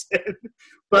I was 10.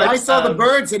 But I saw The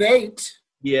Birds at 8.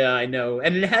 Yeah, I know.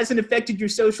 And it hasn't affected your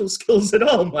social skills at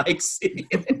all, Mike.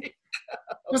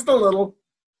 Just a little.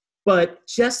 But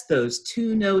just those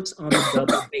two notes on the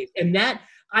double bass. And that,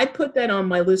 I put that on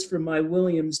my list for my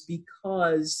Williams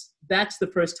because that's the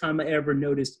first time I ever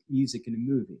noticed music in a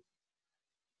movie.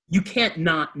 You can't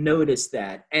not notice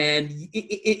that. And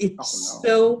it's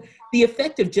so, the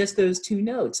effect of just those two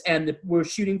notes. And we're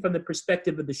shooting from the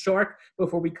perspective of the shark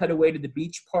before we cut away to the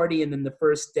beach party and then the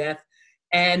first death.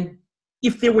 And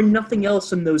if there were nothing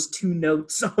else in those two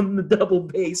notes on the double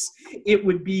bass, it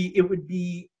would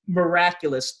be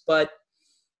miraculous. But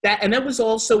that was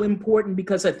also important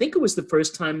because I think it was the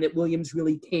first time that Williams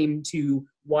really came to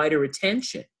wider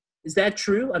attention. Is that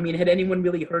true? I mean, had anyone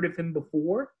really heard of him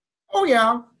before? Oh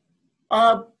yeah,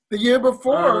 the year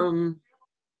before,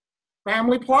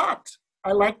 Family Plot.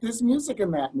 I liked his music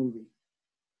in that movie.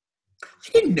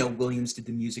 I didn't know Williams did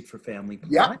the music for Family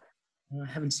Plot. Yeah. I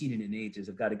haven't seen it in ages.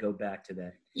 I've got to go back to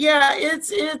that. Yeah,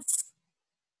 it's.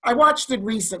 I watched it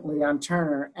recently on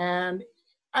Turner, and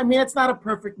I mean, it's not a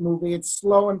perfect movie. It's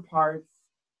slow in parts,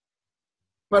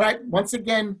 but once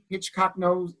again, Hitchcock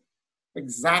knows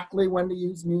exactly when to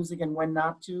use music and when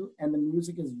not to, and the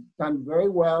music is done very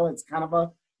well. It's kind of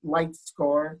a light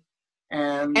score,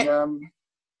 and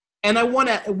I want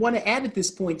to add at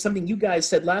this point something you guys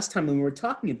said last time when we were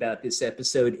talking about this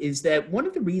episode is that one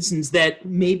of the reasons that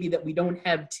maybe that we don't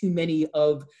have too many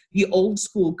of the old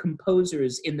school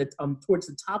composers in the towards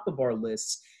the top of our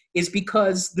lists is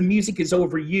because the music is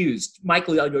overused.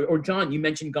 Michael or John, you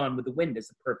mentioned Gone with the Wind as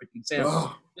a perfect example.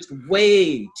 Oh, Just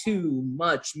way too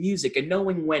much music, and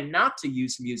knowing when not to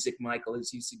use music, Michael,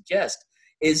 as you suggest,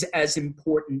 is as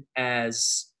important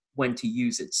as when to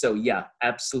use it. So yeah,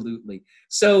 absolutely.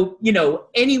 So,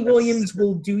 any Williams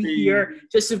will do here,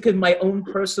 just because my own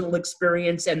personal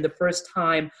experience and the first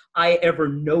time I ever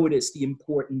noticed the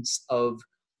importance of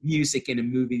music in a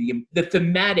movie, the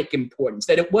thematic importance,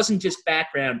 that it wasn't just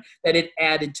background, that it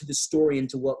added to the story and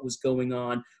to what was going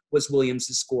on, was Williams'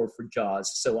 score for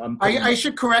Jaws. So I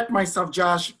should correct myself,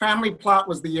 Josh. Family Plot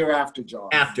was the year after Jaws.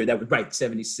 After that was right,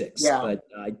 76. Yeah. But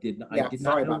I did not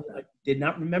about that. I did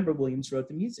not remember Williams wrote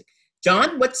the music.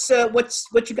 John, what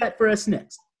you got for us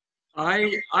next?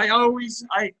 I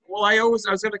was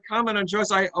going to comment on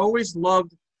Jaws. I always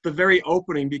loved the very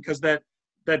opening because that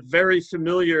very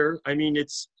familiar. I mean,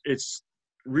 it's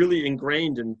really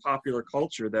ingrained in popular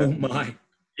culture. That Oh my!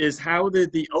 Is how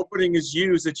the opening is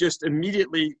used. It just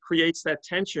immediately creates that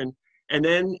tension, and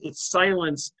then it's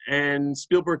silence, and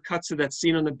Spielberg cuts to that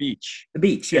scene on the beach. The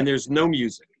beach, yeah. And there's no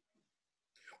music.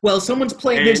 Well, someone's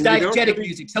playing. There's diegetic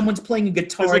music. Someone's playing a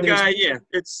guitar. There's a guy, yeah.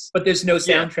 But there's no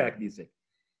soundtrack music.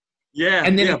 Yeah,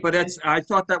 I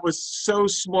thought that was so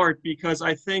smart because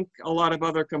I think a lot of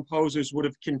other composers would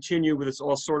have continued with this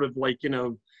all sort of like,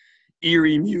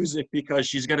 eerie music because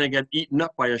she's going to get eaten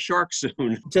up by a shark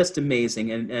soon. Just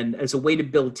amazing. And as a way to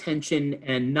build tension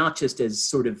and not just as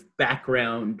sort of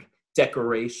background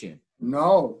decoration.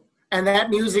 No. And that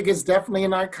music is definitely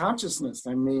in our consciousness.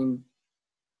 I mean,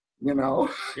 Yeah.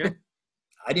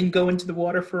 I didn't go into the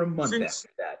water for a month after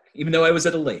that, even though I was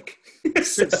at a lake.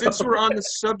 Since we're on the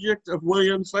subject of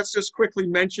Williams, let's just quickly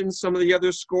mention some of the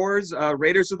other scores.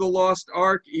 Raiders of the Lost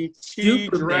Ark, E.T.,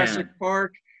 Jurassic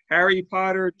Park, Harry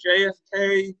Potter,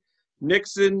 JFK,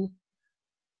 Nixon,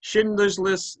 Schindler's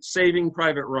List, Saving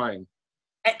Private Ryan.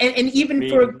 And even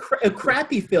for a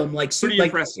crappy film like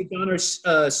Donner's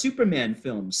Superman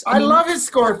films. I love his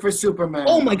score for Superman.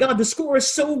 Oh my God, the score is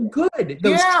so good.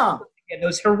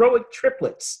 Those heroic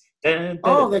triplets.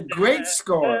 The great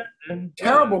score.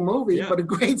 Terrible movie, but a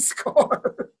great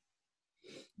score.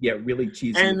 Yeah, really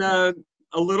cheesy. And a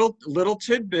little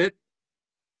tidbit,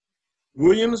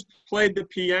 Williams played the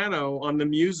piano on the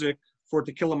music for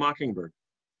To Kill a Mockingbird.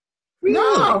 Really?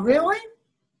 No, really?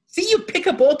 See, you pick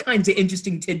up all kinds of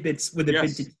interesting tidbits with a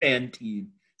vintage fan team.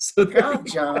 So God,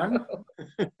 John.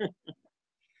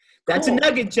 That's a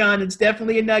nugget, John. It's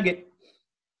definitely a nugget.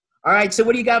 All right, so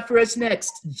what do you got for us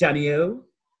next, Johnny-O?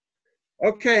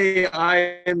 Okay,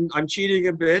 I'm cheating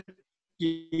a bit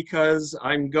because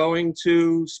I'm going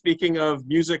to, speaking of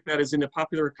music that is in the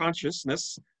popular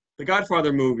consciousness, the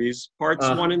Godfather movies, parts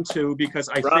 1 and 2, because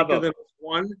I think of them as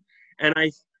one, and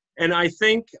I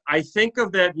think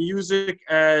of that music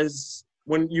as,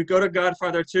 when you go to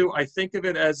Godfather 2, I think of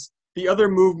it as the other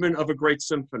movement of a great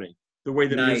symphony, the way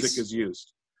the music is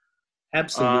used.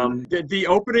 Absolutely. The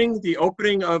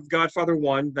opening of Godfather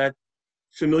 1, that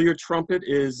familiar trumpet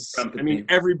is,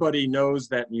 everybody knows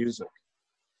that music.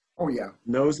 Oh, yeah.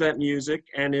 Knows that music,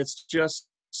 and it's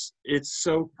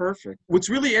so perfect. What's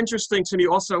really interesting to me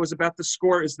also is about the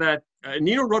score is that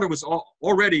Nino Rota was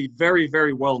already very,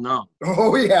 very well known.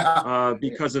 Oh, yeah.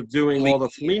 Because of doing all the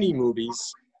Fellini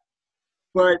movies.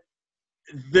 But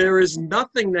there is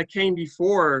nothing that came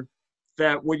before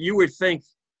that what you would think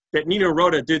that Nino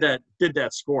Rota did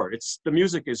that score. The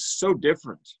music is so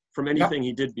different from anything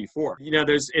he did before.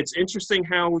 It's interesting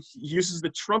how he uses the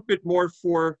trumpet more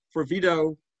for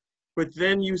Vito, but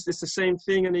then it's the same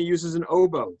thing, and he uses an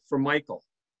oboe for Michael.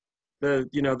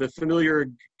 The familiar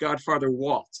Godfather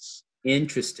waltz.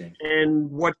 Interesting. And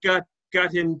what got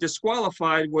him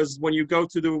disqualified was when you go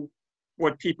to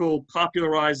what people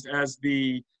popularized as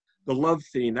the love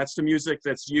theme. That's the music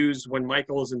that's used when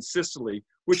Michael is in Sicily,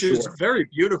 which is very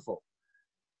beautiful.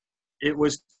 It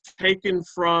was taken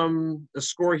from a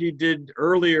score he did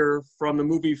earlier from the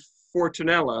movie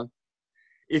Fortunella.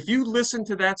 If you listen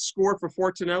to that score for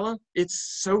Fortunella,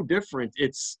 it's so different.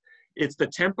 It's the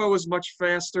tempo is much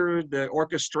faster. The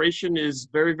orchestration is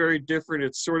very, very different.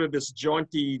 It's sort of this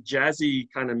jaunty, jazzy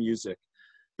kind of music.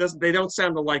 They don't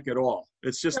sound alike at all.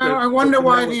 It's just. I wonder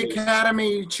why the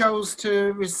Academy chose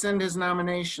to rescind his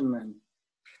nomination then.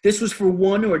 This was for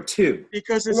 1 or 2?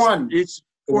 Because it's 1. It's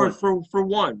for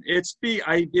 1.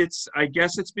 I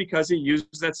guess it's because he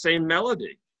used that same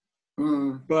melody.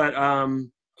 But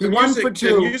he won for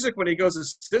 2. The music when he goes to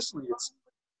Sicily,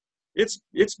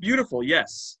 it's beautiful.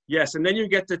 Yes, and then you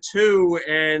get to 2,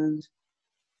 and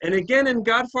again in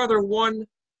Godfather 1,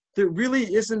 there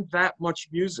really isn't that much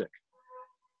music.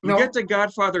 You get to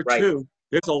Godfather 2,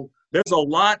 there's a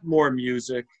lot more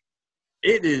music,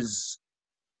 It is,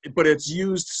 but it's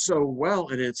used so well,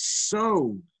 and it's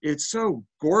so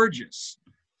gorgeous.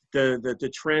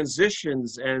 The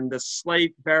transitions and the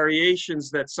slight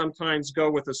variations that sometimes go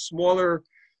with a smaller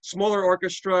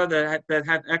orchestra that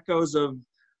have echoes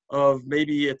of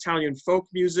maybe Italian folk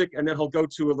music, and then he'll go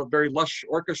to a very lush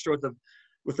orchestra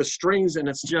with the strings, and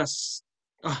it's just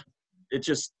it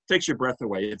just takes your breath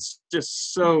away. It's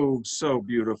just so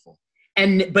beautiful.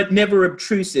 But never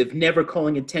obtrusive, never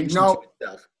calling attention to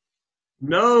itself.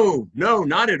 No,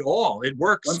 not at all. It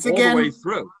works Once all again, the way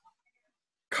through.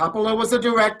 Coppola was a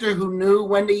director who knew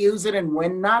when to use it and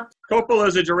when not. Coppola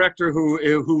is a director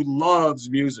who loves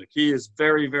music. He is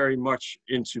very, very much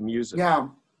into music. Yeah.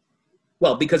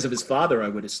 Well, because of his father, I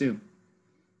would assume.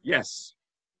 Yes.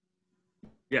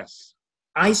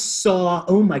 I saw,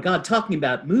 oh my God, talking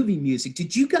about movie music.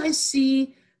 Did you guys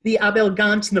see the Abel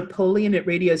Gance Napoleon at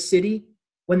Radio City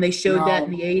when they showed that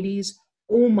in the 80s?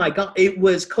 Oh my God. It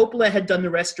was, Coppola had done the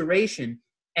restoration,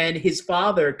 and his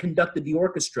father conducted the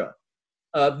orchestra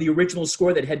of the original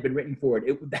score that had been written for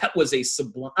it. That was a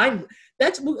sublime.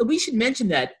 We should mention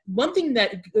that. One thing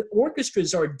that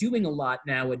orchestras are doing a lot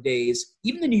nowadays,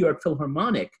 even the New York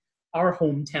Philharmonic, our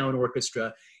hometown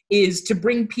orchestra, is to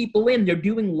bring people in. They're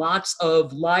doing lots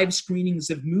of live screenings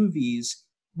of movies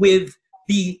with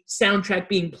the soundtrack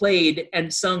being played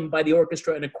and sung by the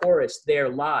orchestra and a chorus there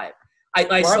live.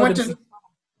 I saw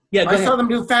them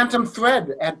do Phantom Thread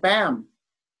at BAM.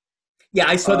 Yeah,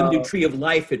 I saw them do Tree of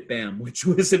Life at BAM, which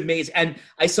was amazing. And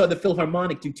I saw the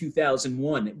Philharmonic do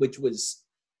 2001, which was,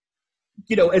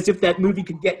 as if that movie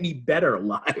could get me better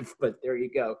live. But there you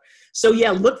go. So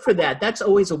yeah, look for that. That's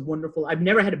always a wonderful, I've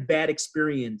never had a bad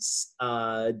experience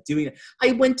doing it.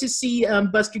 I went to see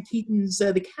Buster Keaton's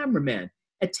The Cameraman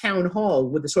at Town Hall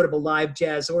with a sort of a live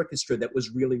jazz orchestra that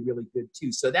was really, really good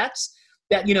too. So that's,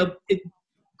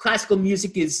 classical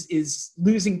music is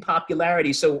losing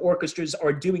popularity, so orchestras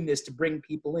are doing this to bring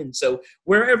people in. So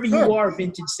wherever you are,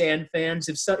 Vintage Sand fans,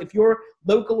 if your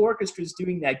local orchestra is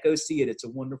doing that, go see it. It's a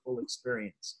wonderful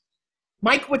experience.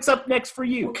 Mike, what's up next for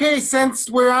you? Okay,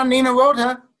 since we're on Nino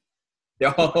Rota.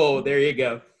 Oh, there you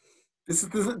go.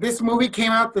 This movie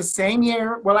came out the same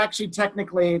year. Well, actually,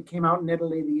 technically, it came out in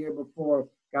Italy the year before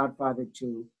Godfather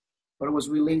 2, but it was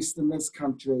released in this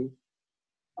country.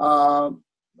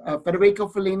 Federico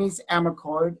Fellini's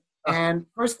Amarcord. And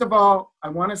first of all, I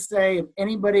want to say, if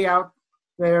anybody out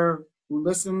there who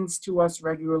listens to us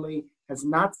regularly has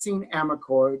not seen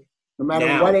Amarcord, no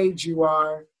matter what age you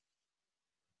are,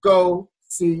 go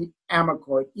see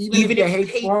Amarcord. Even if you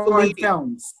hate foreign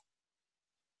films.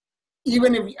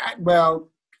 Even if,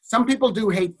 some people do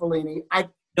hate Fellini.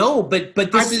 No, but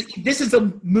this is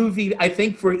a movie, I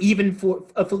think, for a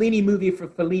Fellini movie for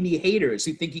Fellini haters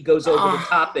who think he goes over the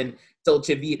top and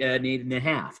Dolce Vita an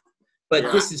 8.5.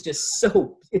 But this is just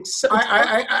it's so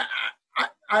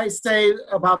I say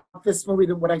about this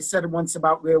movie what I said once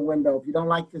about Rear Window. If you don't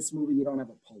like this movie, you don't have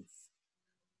a pulse.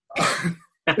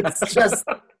 It's just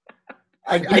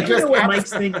I just know what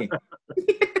Mike's thinking.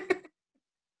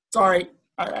 Sorry.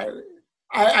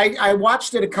 I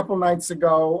watched it a couple nights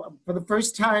ago for the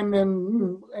first time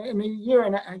in a year,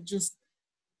 and I just,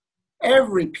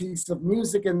 every piece of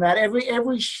music in that,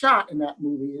 every shot in that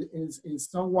movie is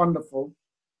so wonderful.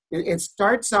 It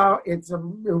starts out, it's a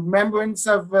remembrance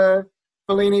of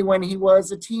Fellini when he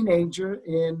was a teenager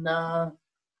in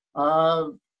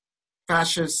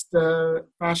fascist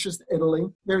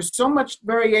Italy. There's so much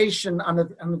variation on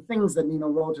the things that Nino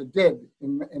Rota did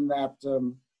in that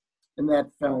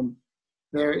film.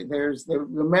 There's the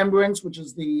Remembrance, which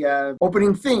is the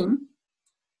opening theme,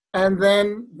 and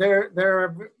then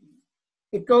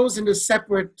it goes into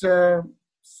separate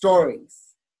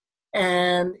stories.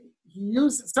 And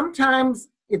sometimes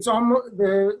it's almost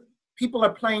the people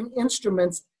are playing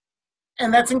instruments,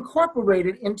 and that's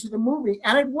incorporated into the movie,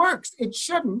 and it works. It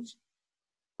shouldn't,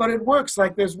 but it works.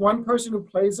 Like there's one person who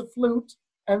plays a flute,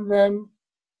 and then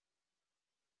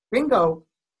bingo,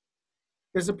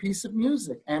 there's a piece of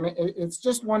music, and it's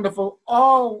just wonderful.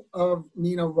 All of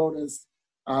Nino Rota's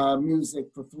music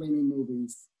for Fellini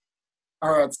movies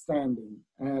are outstanding.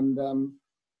 And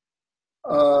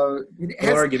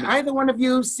has either one of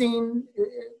you seen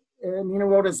Nino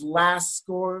Rota's last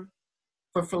score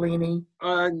for Fellini?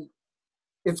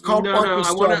 It's called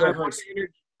Orchestra Rehearsal.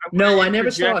 I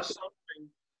never saw it.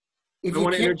 I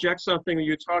want to interject something.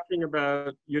 You're talking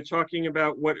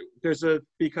about what because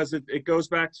it goes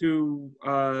back to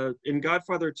in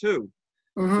Godfather 2.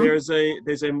 Mm-hmm.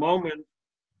 There's a moment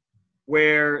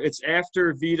where it's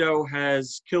after Vito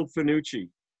has killed Fanucci,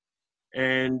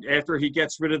 And after he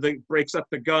gets rid of breaks up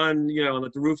the gun, you know,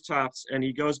 at the rooftops, and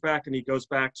he goes back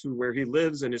to where he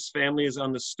lives, and his family is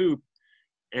on the stoop,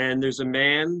 and there's a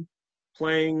man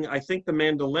playing, I think, the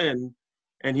mandolin,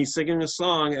 and he's singing a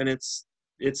song, and it's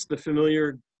the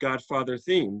familiar Godfather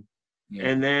theme. Yeah.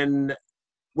 And then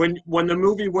when the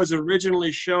movie was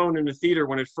originally shown in the theater,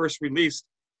 when it first released,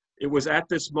 it was at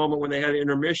this moment when they had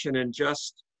intermission, and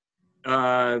just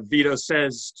Vito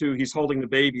says he's holding the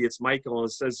baby, it's Michael,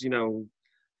 and says, you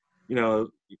know,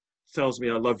 tells me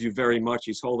I love you very much.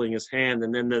 He's holding his hand,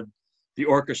 and then the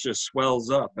orchestra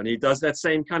swells up, and he does that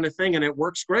same kind of thing, and it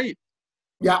works great.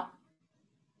 Yeah.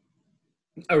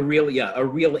 A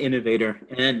real innovator.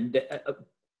 And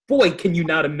boy, can you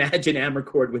not imagine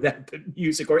Amarcord without the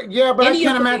music? Or yeah, but I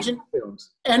can't imagine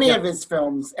any of his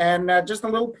films. And just a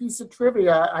little piece of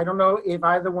trivia. I don't know if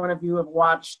either one of you have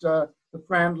watched the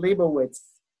Fran Lebowitz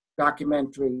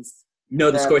documentaries. No,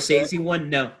 the Scorsese one?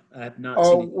 No, I have not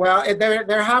seen it. Oh, well,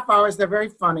 they're half hours. They're very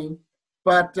funny.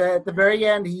 But at the very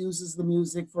end, he uses the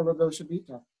music for La Dolce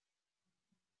Vita.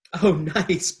 Oh,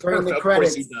 nice. Perfect. Of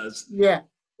course he does. Yeah.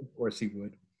 Of course he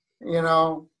would. You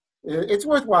know, it's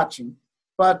worth watching.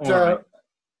 But right.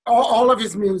 all of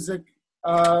his music,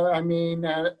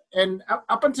 and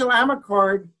up until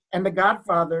Amarcord and The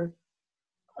Godfather,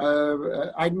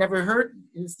 I'd never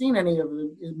seen any of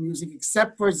his music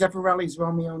except for Zeffirelli's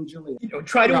Romeo and Juliet. You know,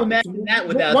 try to imagine that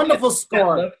without wonderful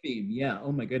score. That love theme. Yeah.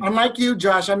 Oh my goodness. Unlike you,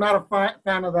 Josh, I'm not a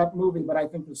fan of that movie, but I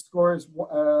think the score is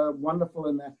wonderful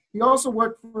in that. He also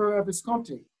worked for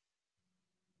Visconti.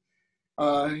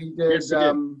 He did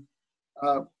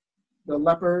The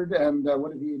Leopard and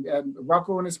and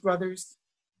Rocco and His Brothers.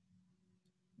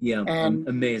 Yeah, and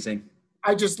amazing.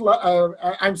 I just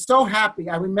I'm so happy.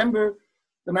 I remember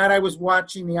the night I was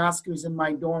watching the Oscars in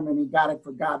my dorm, and he got it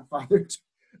for Godfather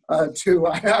 2.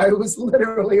 I was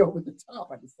literally over the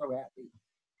top. I was so happy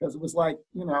because it was like,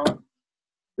 you know,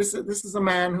 this is a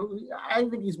man who I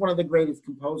think he's one of the greatest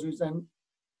composers, and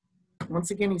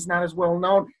once again, he's not as well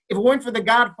known. If it weren't for The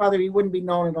Godfather, he wouldn't be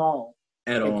known at all.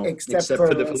 Except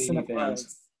for the Fellini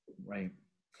fans. Right.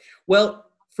 Well,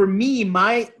 for me,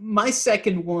 my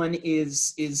second one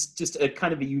is just a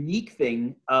kind of a unique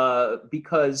thing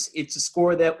because it's a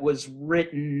score that was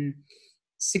written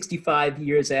 65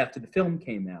 years after the film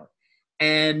came out.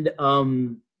 And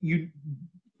you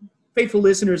faithful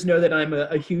listeners know that I'm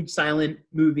a huge silent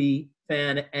movie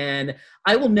fan, and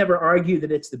I will never argue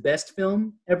that it's the best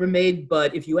film ever made,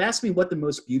 but if you ask me what the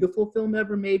most beautiful film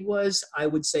ever made was, I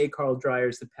would say Carl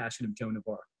Dreyer's The Passion of Joan of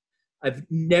Arc.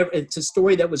 It's a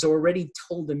story that was already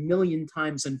told a million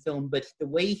times on film, but the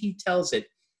way he tells it,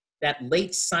 that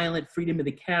late silent freedom of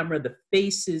the camera, the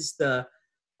faces,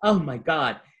 oh my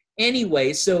God.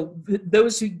 Anyway, so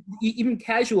those who, even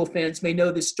casual fans may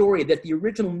know this story, that the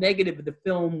original negative of the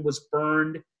film was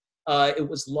burned. It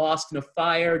was lost in a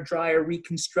fire. Dreyer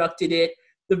reconstructed it.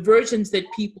 The versions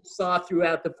that people saw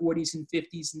throughout the 40s and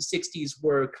 50s and 60s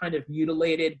were kind of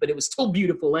mutilated, but it was still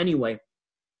beautiful anyway.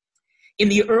 In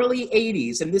the early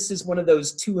 80s, and this is one of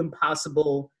those too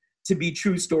impossible to be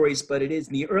true stories, but it is.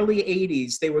 In the early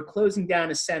 80s, they were closing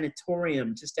down a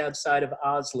sanatorium just outside of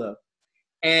Oslo.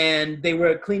 And they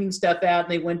were cleaning stuff out,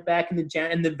 and they went back in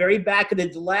the very back of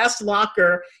the last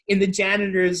locker in the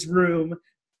janitor's room,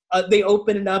 they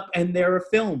open it up, and there are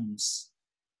films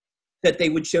that they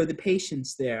would show the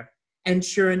patients there. And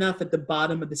sure enough, at the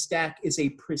bottom of the stack is a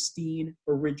pristine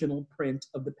original print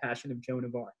of The Passion of Joan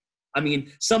of Arc. I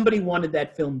mean, somebody wanted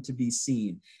that film to be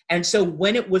seen. And so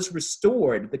when it was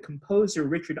restored, the composer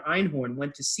Richard Einhorn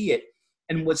went to see it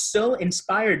and was so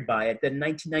inspired by it that in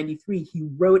 1993, he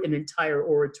wrote an entire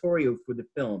oratorio for the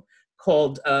film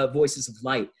called Voices of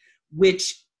Light,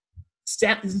 which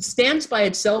stands by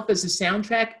itself as a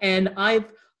soundtrack. And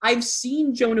I've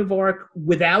seen Joan of Arc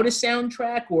without a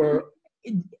soundtrack, or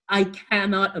I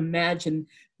cannot imagine.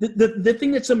 The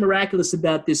thing that's so miraculous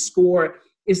about this score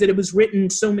is that it was written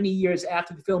so many years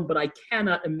after the film, but I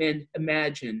cannot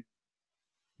imagine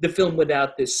the film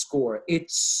without this score.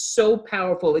 It's so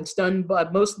powerful. It's done by,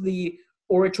 most of the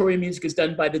oratorio music is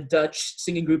done by the Dutch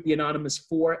singing group, the Anonymous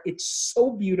Four. It's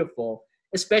so beautiful,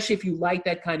 especially if you like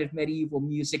that kind of medieval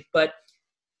music. But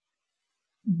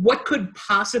what could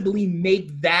possibly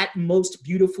make that most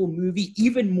beautiful movie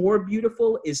even more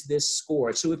beautiful is this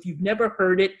score. So if you've never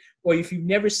heard it, or if you've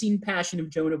never seen Passion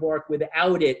of Joan of Arc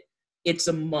without it, it's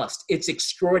a must. It's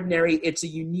extraordinary. It's a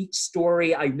unique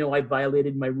story. I know I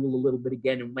violated my rule a little bit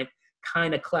again and went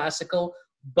kind of classical,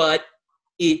 but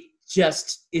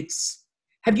it's,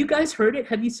 have you guys heard it?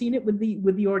 Have you seen it with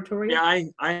the oratorio? Yeah,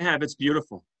 I have. It's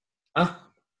beautiful.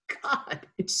 God,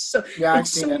 it's so Yeah, I've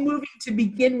it's seen so it. moving to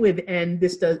begin with, and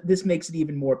this makes it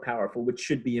even more powerful, which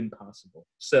should be impossible.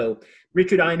 So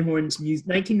Richard Einhorn's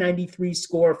 1993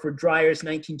 score for Dreyer's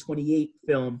 1928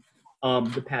 film,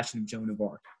 The Passion of Joan of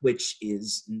Arc, which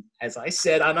is, as I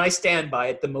said, and I stand by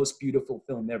it, the most beautiful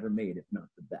film ever made, if not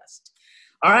the best.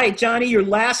 All right, Johnny, your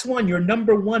last one, your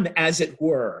number one, as it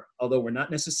were, although we're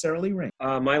not necessarily ranked.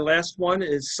 My last one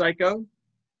is Psycho,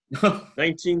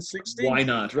 1960. Why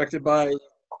not? Directed by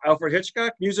Alfred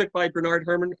Hitchcock, music by Bernard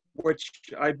Herrmann, which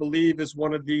I believe is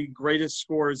one of the greatest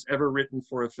scores ever written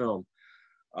for a film.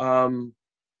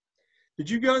 Did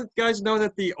you guys know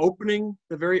that the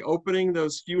very opening,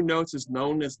 those few notes, is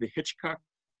known as the Hitchcock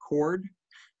chord?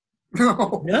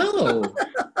 No.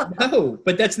 No,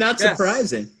 but that's not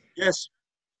surprising. Yes.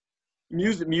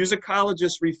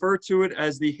 Musicologists refer to it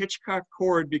as the Hitchcock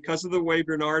chord because of the way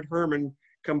Bernard Herrmann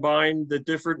combined the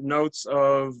different notes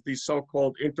of the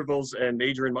so-called intervals and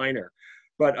major and minor.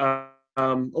 But a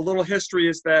little history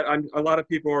is that a lot of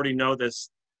people already know this.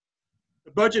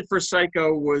 The budget for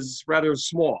Psycho was rather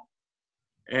small,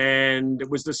 and it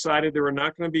was decided they were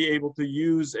not going to be able to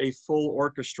use a full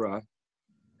orchestra.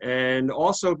 And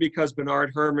also because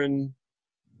Bernard Herrmann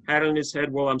had in his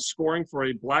head, well, I'm scoring for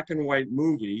a black and white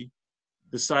movie,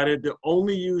 decided to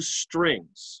only use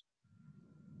strings.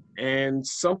 And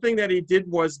something that he did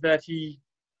was that he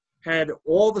had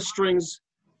all the strings,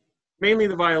 mainly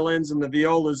the violins and the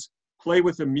violas, play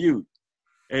with a mute.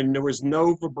 And there was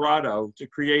no vibrato to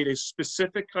create a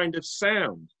specific kind of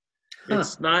sound.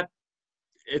 It's not,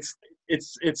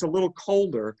 it's a little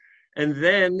colder. And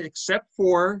then, except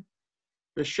for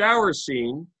the shower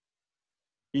scene,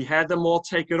 he had them all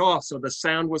take it off. So the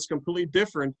sound was completely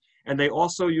different. And they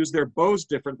also used their bows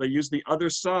different. They used the other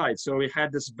side. So it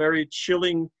had this very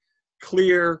chilling,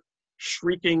 clear,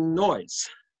 shrieking noise.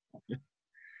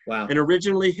 Wow. And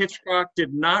originally Hitchcock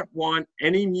did not want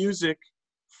any music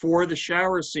for the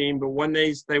shower scene, but when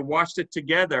they watched it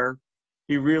together,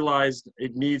 he realized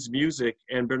it needs music.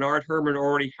 And Bernard Herrmann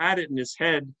already had it in his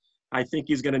head. I think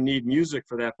he's going to need music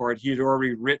for that part. He had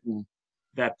already written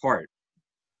that part.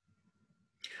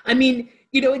 I mean,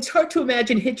 it's hard to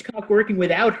imagine Hitchcock working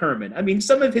without Herrmann. I mean,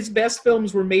 some of his best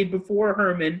films were made before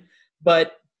Herrmann,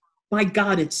 but my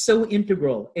God, it's so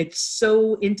integral. It's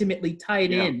so intimately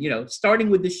tied in, starting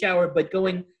with the shower, but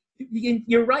going,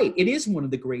 you're right. It is one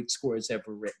of the great scores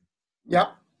ever written. Yep.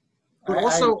 But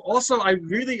also, I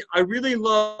really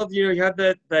love, you have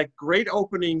that great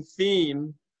opening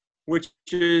theme, which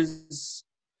is,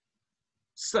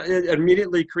 it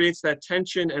immediately creates that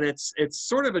tension, and it's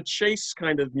sort of a chase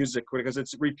kind of music because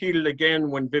it's repeated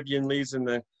again when Vivian Lee's in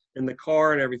the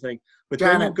car and everything. But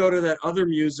then you go to that other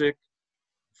music.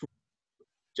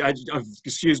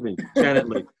 Excuse me, Janet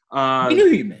Leigh. I knew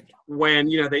you meant. When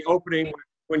the opening,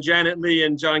 when Janet Leigh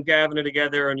and John Gavin are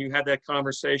together, and you had that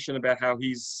conversation about how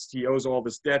he owes all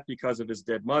this debt because of his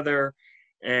dead mother,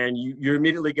 and you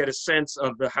immediately get a sense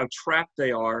of how trapped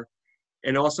they are.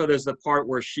 And also there's the part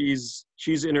where she's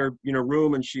in her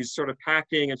room and she's sort of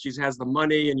packing and she has the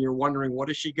money and you're wondering what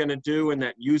is she going to do, and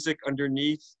that music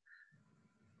underneath.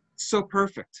 It's so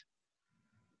perfect.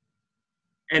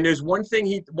 And there's one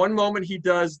moment he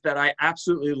does that I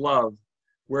absolutely love,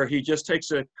 where he just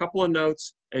takes a couple of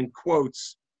notes and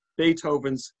quotes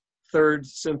Beethoven's Third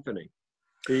Symphony.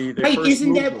 Right,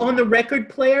 isn't that on the record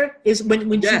player? Is when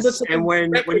she looks at and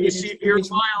when you see Vera his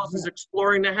Miles is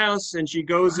exploring the house and she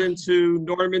goes into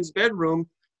Norman's bedroom,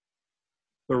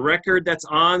 the record that's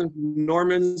on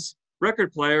Norman's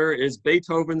record player is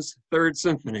Beethoven's Third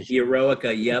Symphony.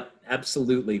 Eroica, yep,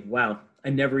 absolutely. Wow,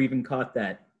 I never even caught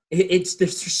that. There's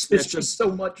just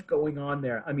so much going on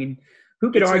there. I mean,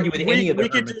 who could argue with any of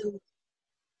the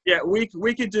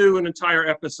we could do an entire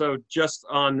episode just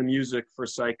on the music for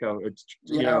Psycho.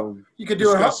 You could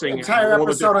do an entire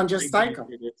episode on just Psycho.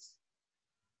 Maybe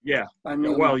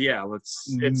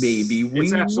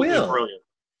we will. Brilliant.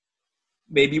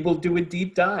 Maybe we'll do a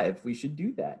deep dive. We should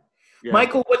do that. Yeah.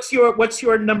 Michael, what's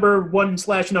your number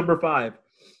 1/number 5?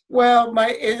 Well,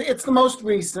 it's the most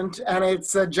recent, and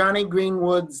it's Johnny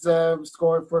Greenwood's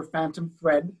score for Phantom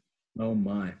Thread. Oh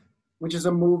my! Which is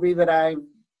a movie that I've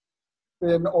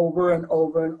been over and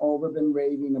over and over been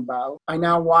raving about. I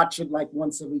now watch it like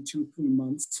once every 2-3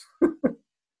 months.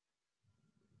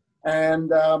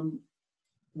 And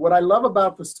what I love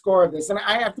about the score of this, and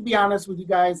I have to be honest with you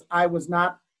guys, I'm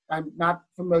not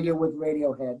familiar with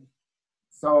Radiohead.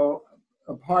 So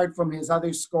apart from his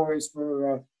other scores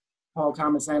for Paul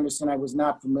Thomas Anderson, I was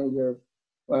not familiar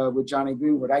with Johnny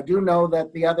Greenwood. I do know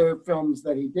that the other films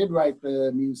that he did write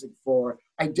the music for,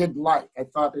 I did like. I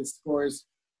thought his scores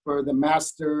for The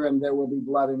Master and There Will Be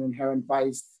Blood and Inherent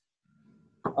Vice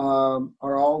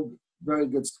are all very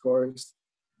good scores.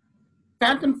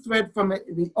 Phantom Thread from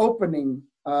the opening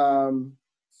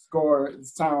score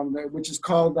sound, which is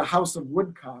called The House of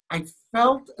Woodcock, I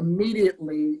felt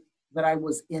immediately that I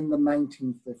was in the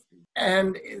 1950s.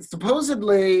 And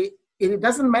supposedly, it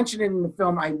doesn't mention it in the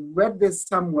film. I read this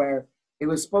somewhere. It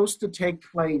was supposed to take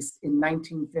place in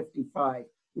 1955,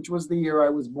 which was the year I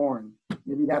was born.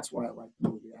 Maybe that's why I like the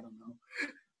movie. I don't know.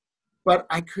 But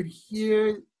I could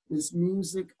hear this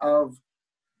music of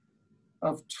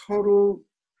total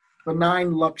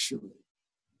benign luxury.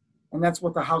 And that's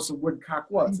what The House of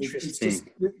Woodcock was. It's just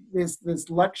this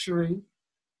luxury.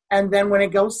 And then when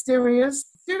it goes serious.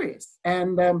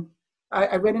 And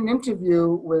I read an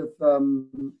interview with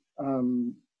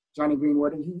Johnny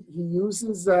Greenwood, and he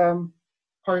uses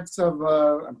parts of,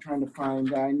 I'm trying to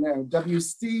find, I know,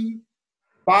 W.C.,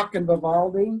 Bach, and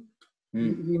Vivaldi.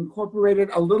 He incorporated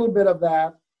a little bit of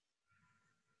that.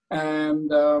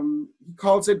 And he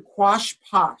calls it quash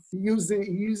pot. He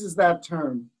uses that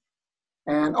term.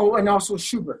 And also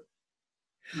Schubert.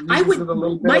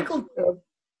 Michael,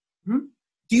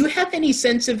 do you have any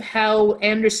sense of how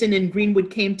Anderson and Greenwood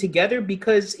came together?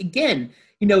 Because again,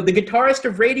 the guitarist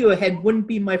of Radiohead wouldn't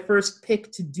be my first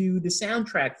pick to do the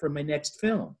soundtrack for my next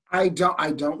film. I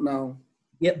don't know.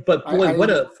 Yeah, but boy, what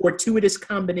a fortuitous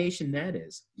combination that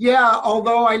is. Yeah,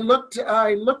 although I looked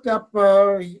up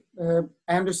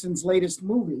Anderson's latest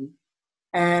movie,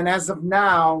 and as of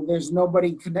now, there's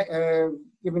nobody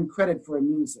given credit for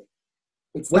music.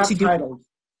 It's not titled.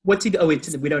 What's he? Oh, we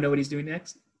don't know what he's doing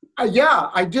next. Yeah,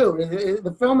 I do.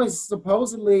 The film is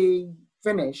supposedly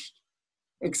finished,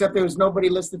 except there was nobody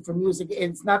listed for music.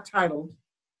 It's not titled.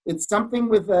 It's something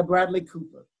with Bradley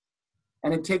Cooper,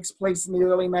 and it takes place in the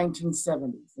early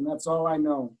 1970s, and that's all I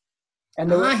know.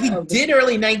 And he did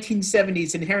early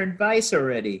 1970s Inherent Vice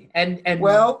already, and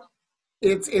well,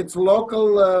 it's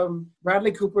local.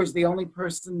 Bradley Cooper is the only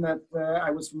person that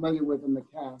I was familiar with in the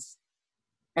cast,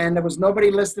 and there was nobody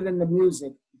listed in the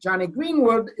music. Johnny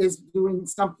Greenwood is doing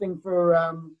something for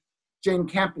Jane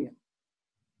Campion.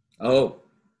 Oh,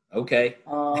 okay.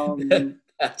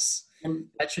 That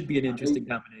should be an interesting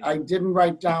combination. I didn't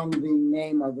write down the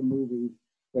name of the movie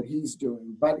that he's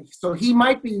doing, but so he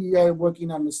might be working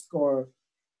on the score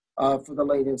for the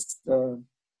latest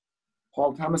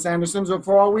Paul Thomas Anderson's, or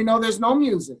for all we know, there's no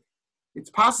music.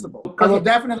 It's possible. I will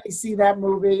definitely see that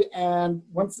movie, and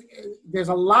there's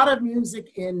a lot of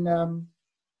music in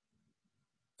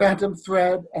Phantom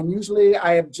Thread, and usually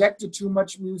I object to too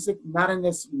much music. Not in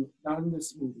this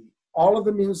movie. All of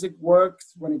the music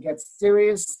works. When it gets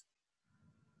serious,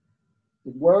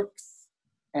 it works.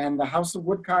 And The House of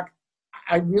Woodcock,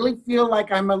 I really feel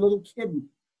like I'm a little kid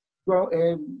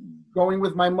going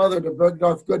with my mother to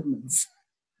Bergdorf Goodman's.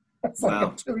 That's like a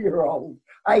 2-year-old.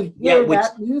 I hear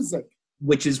that music.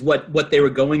 Which is what they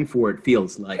were going for, it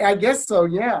feels like. I guess so,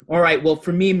 yeah. All right, well,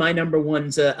 for me, my number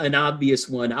one's an obvious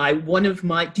one.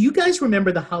 Do you guys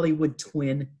remember the Hollywood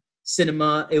Twin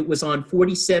cinema? It was on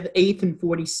 8th and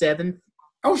 47th.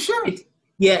 Oh, sure.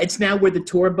 It's now where the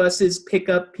tour buses pick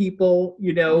up people,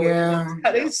 Yeah. It's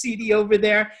got a CD over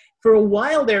there. For a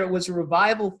while there, it was a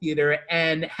revival theater,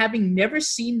 and having never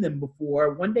seen them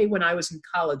before, one day when I was in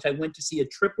college, I went to see a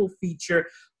triple feature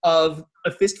of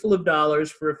A Fistful of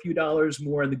Dollars for a Few Dollars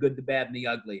More, and The Good, the Bad, and the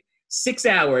Ugly. 6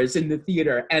 hours in the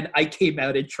theater, and I came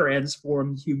out a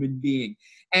transformed human being.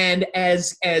 And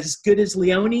as good as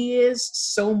Leone is,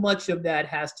 so much of that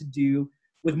has to do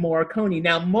with Morricone.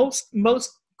 Now,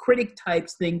 most critic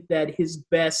types think that his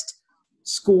best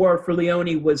score for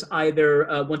Leone was either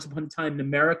Once Upon a Time in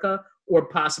America or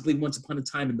possibly Once Upon a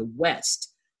Time in the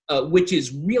West, which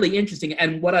is really interesting.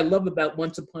 And what I love about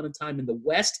Once Upon a Time in the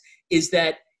West is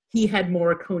that he had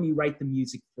Morricone write the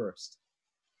music first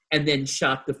and then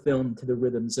shot the film to the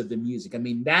rhythms of the music. I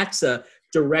mean, that's a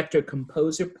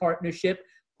director-composer partnership,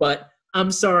 but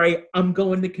I'm sorry, I'm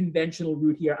going the conventional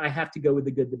route here. I have to go with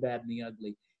The Good, the Bad, and the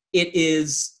Ugly. It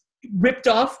is ripped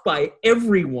off by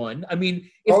everyone. I mean,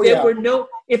 if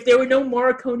there were no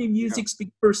Morricone music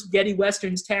for spaghetti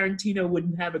westerns, Tarantino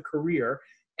wouldn't have a career.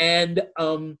 And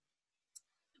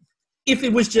if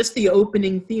it was just the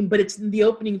opening theme, but the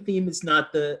opening theme is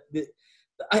not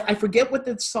I forget what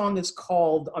the song is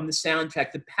called on the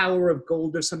soundtrack, The Power of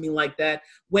Gold or something like that,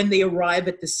 when they arrive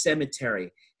at the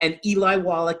cemetery. And Eli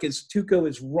Wallach as Tuco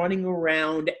is running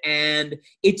around, and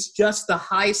it's just the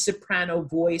high soprano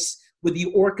voice with the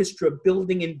orchestra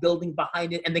building and building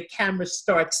behind it, and the camera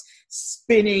starts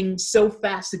spinning so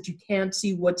fast that you can't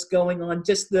see what's going on.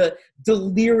 Just the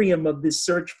delirium of this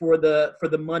search for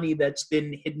the money that's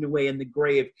been hidden away in the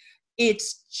grave.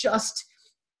 It's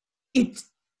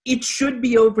it should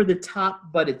be over the top,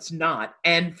 but it's not.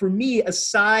 And for me,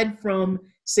 aside from,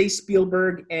 say,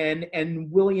 Spielberg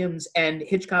and Williams and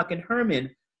Hitchcock and Herman,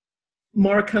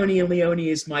 Morricone and Leone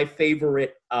is my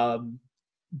favorite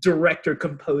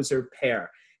director-composer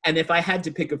pair. And if I had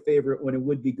to pick a favorite one, it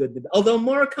would be Good. Although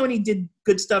Morricone did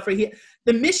good stuff right here.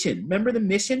 The Mission, remember The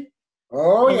Mission?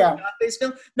 Oh, yeah.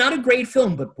 Film? Not a great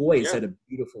film, but boy, is that a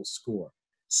beautiful score.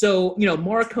 So,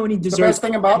 Morricone deserves... The best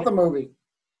thing about the movie.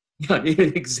 Yeah,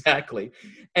 exactly.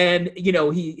 And,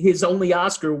 his only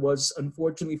Oscar was,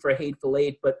 unfortunately, for Hateful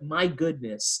Eight, but my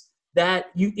goodness, that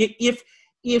if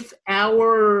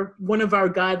one of our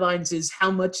guidelines is how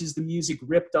much is the music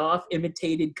ripped off,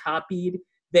 imitated, copied,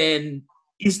 then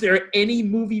is there any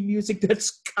movie music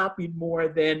that's copied more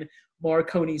than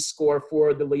Morricone's score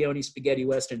for the Leone spaghetti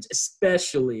westerns,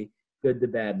 especially Good, the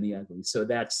Bad, and the Ugly? So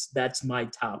that's my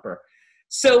topper.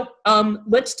 So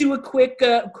let's do a quick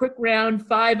round,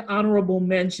 5 honorable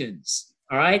mentions.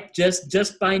 All right,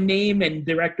 just by name and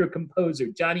director composer.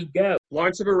 Johnny, go.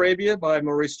 Lawrence of Arabia by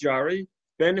Maurice Jarre,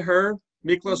 Ben-Hur,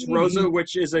 Miklos Rosa,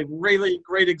 which is a really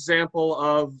great example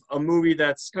of a movie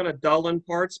that's kind of dull in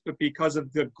parts, but because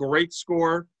of the great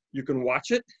score, you can watch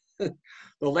it.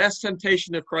 The Last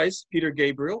Temptation of Christ, Peter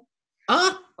Gabriel.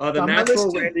 The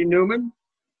Natural, Randy Newman.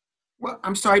 Well,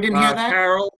 I'm sorry, I didn't hear that.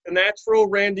 Carol, The Natural,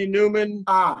 Randy Newman,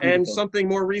 and something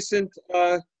more recent,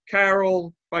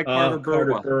 Carol by Carter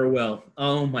Burwell. Burwell.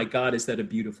 Oh my God, is that a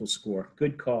beautiful score?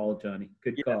 Good call, Johnny.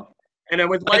 Good call. And I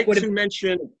would like to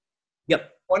mention. Yep.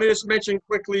 I want to just mention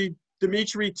quickly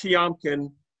Dmitri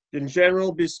Tiomkin in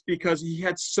general, because he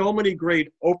had so many great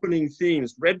opening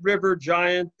themes. Red River,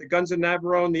 Giant, The Guns of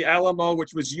Navarone, The Alamo,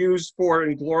 which was used for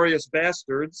Inglourious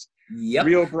Bastards. Yep.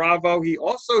 Rio Bravo. He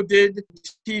also did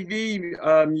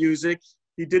TV music.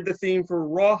 He did the theme for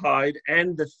Rawhide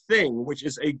and The Thing, which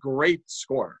is a great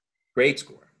score. Great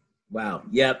score. Wow.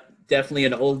 Yep. Definitely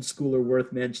an old schooler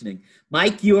worth mentioning.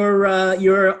 Mike, your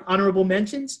honorable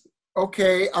mentions?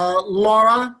 Okay.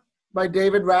 Laura by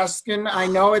David Raskin. I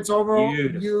know it's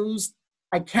overused.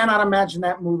 I cannot imagine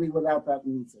that movie without that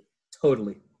music.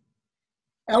 Totally.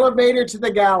 Elevator to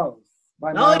the Gallows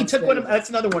by Miles you took Davis. That's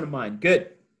another one of mine.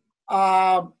 Good.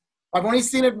 I've only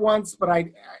seen it once, but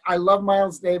I love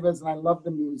Miles Davis and I love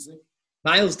the music.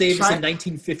 Miles Davis in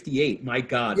 1958. My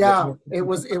God. Yeah, it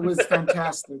was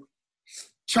fantastic.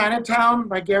 Chinatown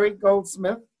by Jerry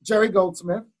Goldsmith.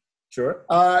 Sure.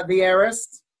 The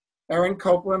Heiress, Aaron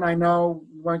Copland. I know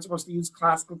we weren't supposed to use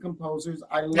classical composers.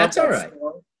 I love That's that all right.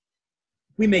 score.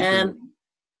 We make and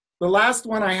the last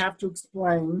one I have to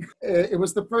explain. It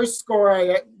was the first score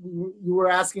you were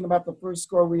asking about the first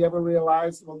score we ever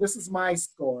realized. Well, this is my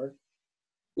score.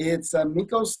 It's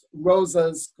Miklos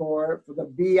Rosa's score for the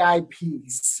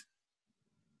VIPs.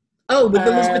 Oh, with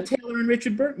Elizabeth Taylor and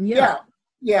Richard Burton.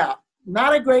 Yeah.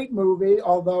 Not a great movie,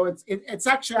 although it's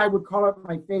actually, I would call it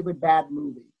my favorite bad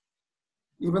movie,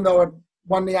 even though it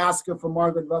won the Oscar for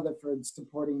Margaret Rutherford's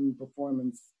supporting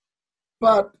performance.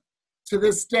 But to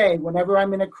this day, whenever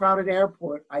I'm in a crowded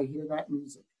airport, I hear that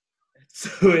music.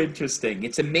 That's so interesting.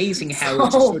 It's amazing how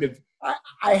it's sort of...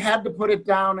 I had to put it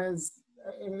down as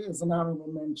an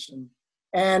honorable mention.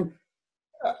 And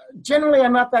generally,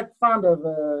 I'm not that fond of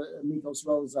Miklos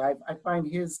Rosa. I find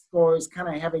his score is kind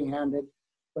of heavy-handed.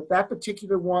 But that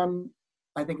particular one,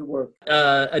 I think it worked.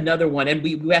 Another one, and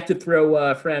we have to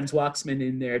throw Franz Waxman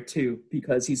in there too,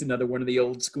 because he's another one of the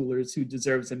old schoolers who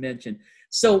deserves a mention.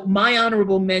 So my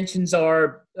honorable mentions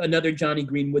are another Johnny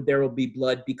Greenwood, There Will Be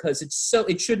Blood, because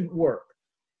it shouldn't work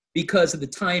because of the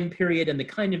time period and the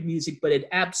kind of music, but it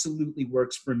absolutely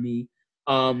works for me.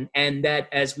 And that,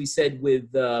 as we said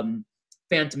with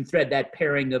Phantom Thread, that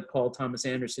pairing of Paul Thomas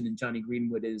Anderson and Johnny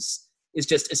Greenwood is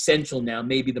just essential now,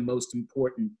 maybe the most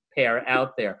important pair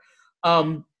out there.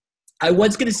 I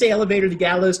was going to say Elevator to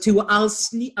Gallows too. I'll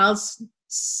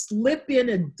slip in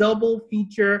a double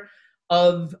feature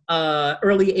of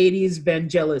early 80s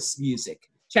Vangelis music.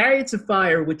 Chariots of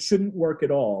Fire, which shouldn't work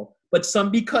at all, but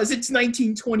because it's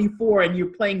 1924 and you're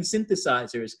playing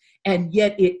synthesizers, and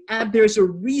yet there's a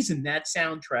reason that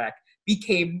soundtrack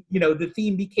became, the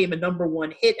theme became a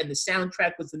 #1 hit and the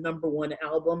soundtrack was the #1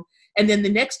 album. And then the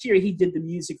next year he did the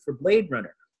music for Blade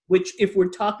Runner, which, if we're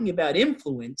talking about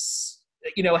influence,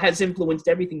 has influenced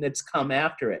everything that's come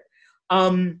after it.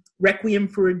 Requiem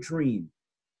for a Dream.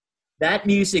 That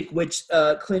music, which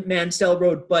Clint Mansell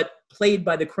wrote, but played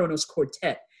by the Kronos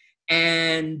Quartet.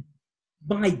 And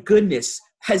my goodness,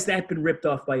 has that been ripped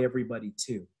off by everybody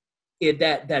too?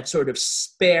 That sort of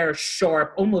spare,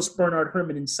 sharp, almost Bernard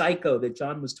Herrmann in Psycho that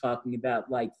John was talking about,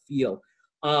 like feel,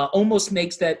 almost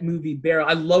makes that movie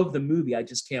bearable. I love the movie, I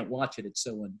just can't watch it. It's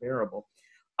so unbearable.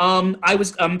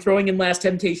 I'm throwing in Last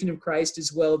Temptation of Christ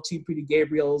as well, to Peter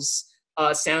Gabriel's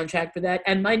soundtrack for that.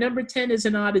 And my number 10 is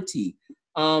an oddity,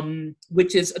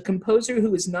 which is a composer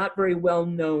who is not very well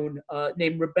known,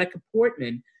 named Rebecca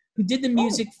Portman, who did the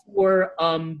music for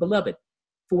Beloved,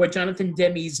 for Jonathan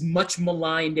Demme's much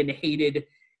maligned and hated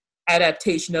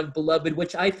adaptation of Beloved,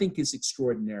 which I think is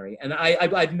extraordinary. And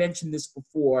I've mentioned this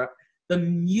before. The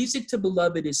music to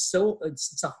Beloved is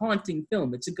it's a haunting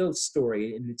film. It's a ghost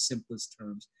story in its simplest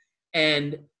terms.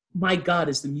 And my God,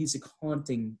 is the music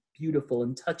haunting, beautiful,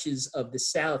 and touches of the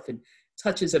South and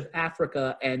touches of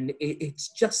Africa. And it's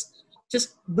just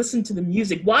listen to the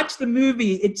music. Watch the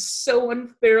movie. It's so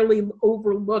unfairly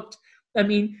overlooked. I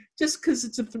mean, just because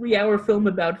it's a 3-hour film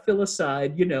about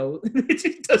filicide,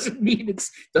 it doesn't mean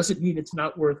it's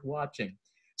not worth watching.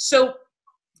 So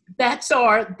that's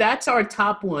our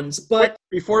top ones. But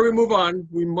before we move on,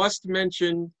 we must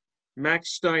mention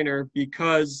Max Steiner,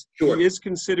 because Sure. he is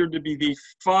considered to be the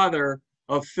father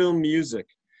of film music.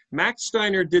 Max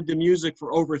Steiner did the music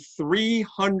for over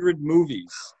 300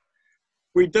 movies.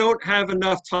 We don't have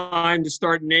enough time to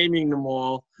start naming them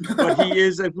all, but he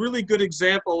is a really good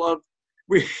example of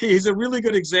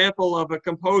a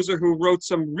composer who wrote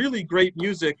some really great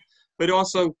music, but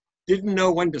also didn't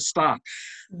know when to stop.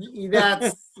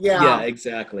 That's yeah,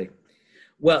 exactly.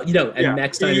 Well,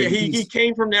 Max Steiner, he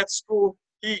came from that school.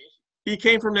 He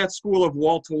came from that school of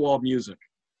wall-to-wall music.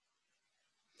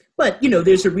 But,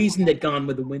 there's a reason that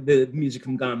the music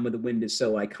from Gone with the Wind is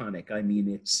so iconic. I mean,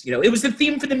 it's, it was the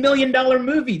theme for the $1 Million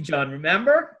Movie, John,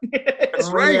 remember? That's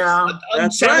right. Yeah. On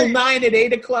Channel 9 at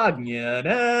 8 o'clock. Yeah,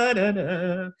 da, da,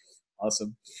 da.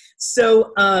 Awesome.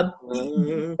 So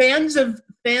fans of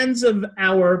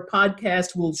our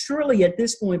podcast will surely at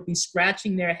this point be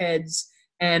scratching their heads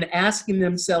and asking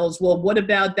themselves, well, what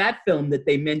about that film that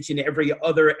they mention every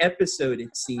other episode,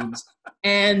 it seems?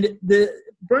 And the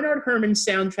Bernard Herrmann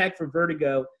soundtrack for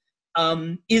Vertigo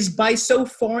is by so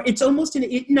far, it's almost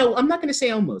no, I'm not going to say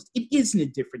almost. It is in a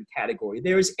different category.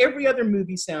 There's every other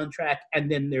movie soundtrack,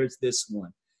 and then there's this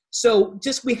one. So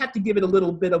we have to give it a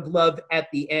little bit of love at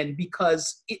the end,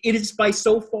 because it is by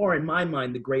so far, in my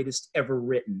mind, the greatest ever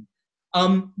written.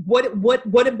 What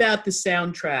about the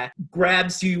soundtrack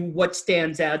grabs you? What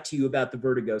stands out to you about the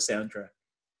Vertigo soundtrack?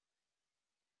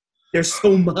 There's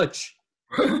so much.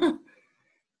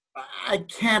 I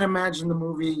can't imagine the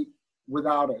movie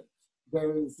without it.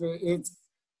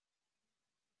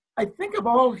 I think of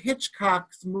all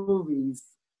Hitchcock's movies,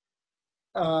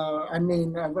 at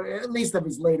least of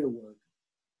his later work,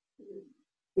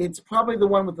 it's probably the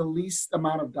one with the least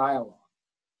amount of dialogue.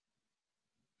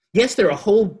 Yes, there are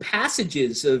whole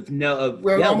passages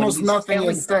where almost nothing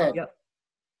is said. Yep.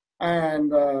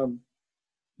 And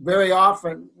very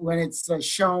often when it's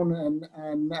shown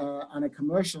on a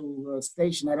commercial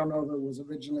station, I don't know if it was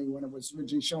when it was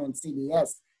originally shown on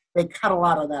CBS, they cut a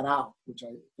lot of that out, which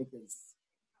I think is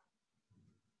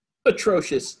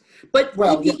atrocious. But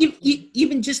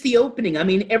even just the opening, I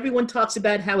mean, everyone talks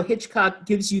about how Hitchcock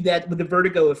gives you that with the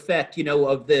Vertigo effect,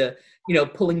 of the,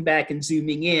 pulling back and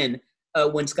zooming in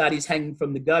when Scotty's hanging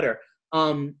from the gutter.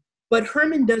 But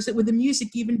Herrmann does it with the music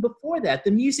even before that.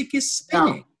 The music is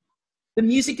spinning. Yeah. The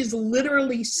music is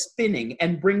literally spinning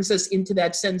and brings us into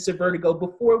that sense of vertigo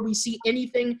before we see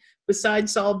anything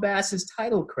besides Saul Bass's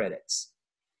title credits.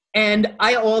 And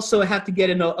I also have to get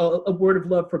in a word of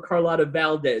love for Carlotta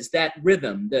Valdez, that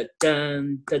rhythm, the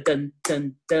dun, dun, dun,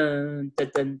 dun, dun,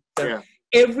 dun, dun, dun. Yeah.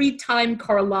 Every time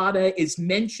Carlotta is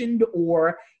mentioned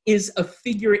or is a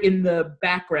figure in the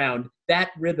background,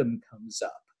 that rhythm comes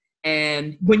up.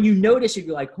 And when you notice it,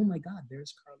 you're like, oh my God,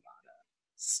 there's Carlotta.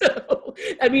 So,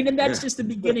 I mean, and that's just the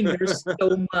beginning. There's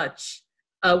so much.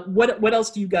 What else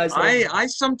do you guys like? I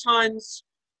sometimes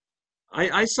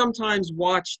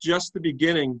watch just the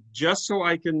beginning, just so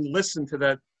I can listen to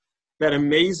that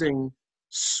amazing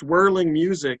swirling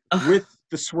music with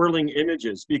the swirling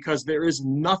images, because there is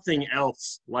nothing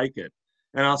else like it.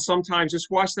 And I'll sometimes just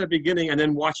watch that beginning and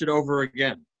then watch it over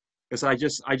again, because I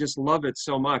just love it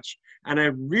so much. And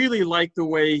I really like the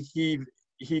way he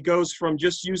goes from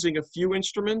just using a few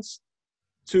instruments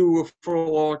to a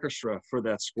full orchestra for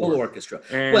that score. Full orchestra.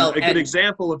 And a good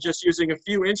example of just using a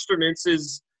few instruments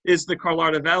is the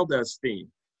Carlotta Valdez theme.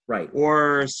 Right.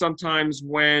 Or sometimes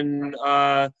when,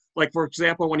 like for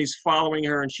example, when he's following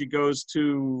her and she goes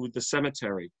to the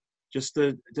cemetery, just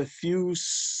the few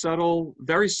subtle,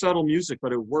 very subtle music,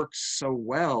 but it works so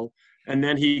well. And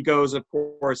then he goes, of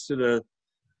course, to the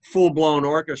full-blown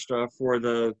orchestra for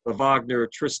the Wagner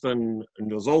Tristan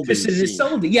and Isolde. Tristan and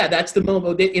Isolde, yeah, that's the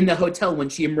moment in the hotel when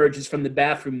she emerges from the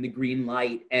bathroom, the green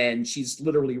light, and she's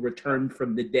literally returned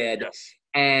from the dead. Yes.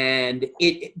 and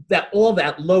that all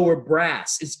that lower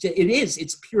brass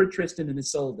it's pure Tristan and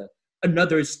Isolde,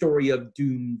 another story of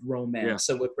doomed romance.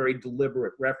 Yeah. So a very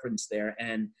deliberate reference there.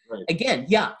 And Right. again,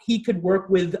 yeah, he could work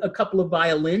with a couple of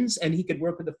violins and he could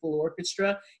work with a full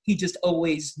orchestra. He just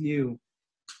always knew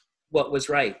what was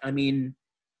right. I mean,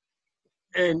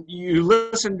 And you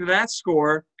listen to that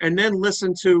score and then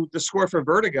listen to the score for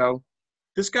Vertigo.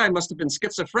 This guy must have been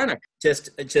schizophrenic.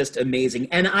 just amazing.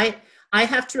 And I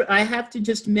have to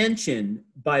just mention,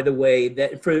 by the way,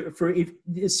 that for if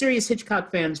serious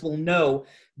Hitchcock fans will know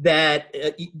that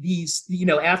these,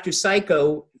 after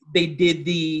Psycho, they did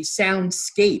the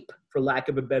soundscape, for lack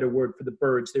of a better word, for The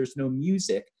Birds. There's no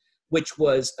music, which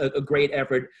was a great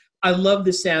effort. I love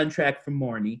the soundtrack from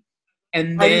Marnie.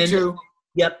 And then, I do too.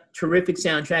 Yep, terrific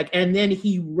soundtrack. And then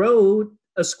he wrote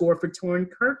a score for Torn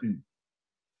Curtain.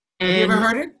 And Have you ever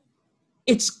heard it?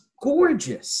 it's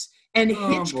gorgeous. And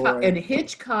Oh, boy.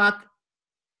 Hitchcock,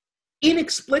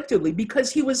 inexplicably,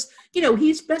 because he was,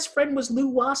 his best friend was Lou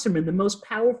Wasserman, the most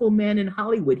powerful man in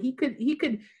Hollywood.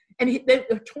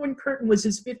 The Torn Curtain was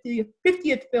his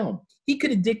 50th film. He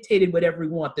could have dictated whatever he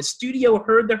wanted. The studio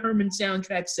heard the Herman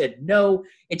soundtrack, said, no,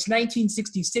 it's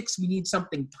 1966. We need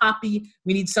something poppy.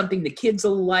 We need something the kids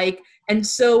will like. And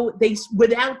so they,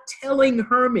 without telling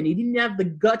Herman, he didn't have the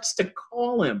guts to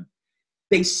call him.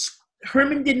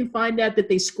 Herman didn't find out that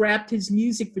they scrapped his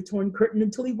music for Torn Curtain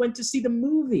until he went to see the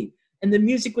movie. And the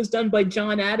music was done by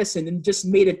John Addison and just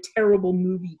made a terrible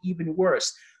movie even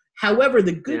worse. However,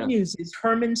 the good news is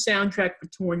Herman's soundtrack for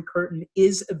Torn Curtain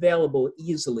is available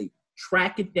easily.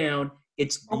 Track it down.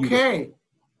 It's beautiful. Okay.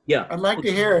 Yeah. I'd like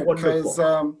to hear it because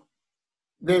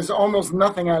there's almost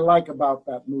nothing I like about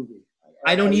that movie.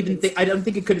 I don't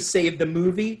think it could have saved the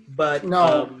movie, but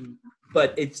No.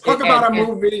 But it's Talk about a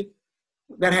movie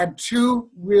that had two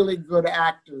really good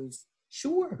actors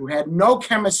sure who had no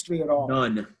chemistry at all.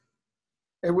 None.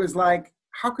 It was like,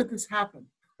 how could this happen?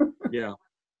 Yeah.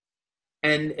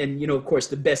 And of course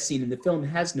the best scene in the film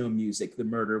has no music, the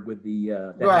murder with the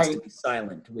that Right. has to be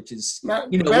silent, which is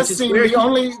Best scene,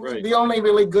 the only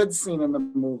really good scene in the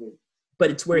movie. but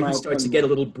it's where he My starts to opinion. get a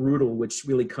little brutal, which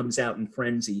really comes out in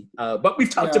Frenzy. But we've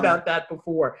talked Yeah. about that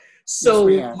before. So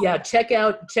Yes, we have. check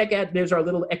out. There's our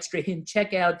little extra hint.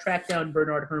 Track down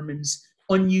Bernard Herrmann's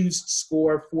unused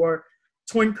score for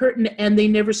Torn Curtain, and they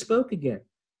never spoke again.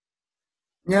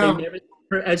 Yeah. They never,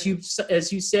 as you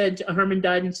said, Herman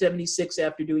died in '76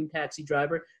 after doing Taxi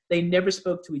Driver. They never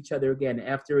spoke to each other again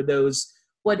after those.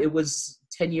 It was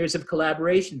 10 years of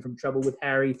collaboration from Trouble with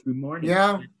Harry through Marnie.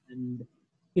 Yeah. And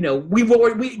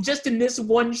we just in this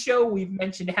one show we've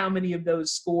mentioned how many of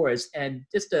those scores, and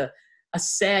just a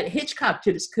sad Hitchcock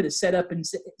could have set up and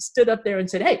stood up there and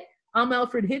said, "Hey, I'm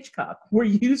Alfred Hitchcock. We're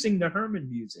using the Herman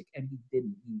music," and he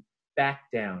didn't. He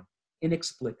backed down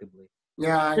inexplicably.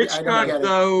 Yeah, Hitchcock I don't get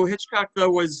though, Hitchcock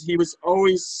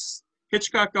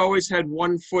always had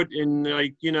one foot in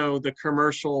the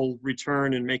commercial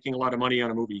return and making a lot of money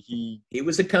on a movie. He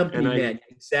was a company man.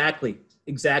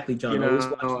 Exactly, John. Always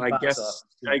watching box office.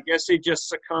 I guess he just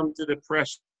succumbed to the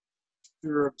pressure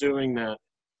of doing that.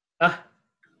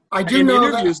 I do in know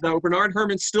interviews, that. though, Bernard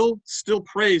Herrmann still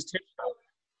praised Hitchcock.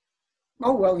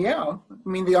 Oh well, yeah. I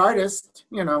mean, the artist,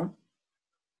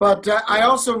 But I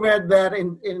also read that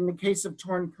in the case of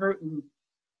Torn Curtain,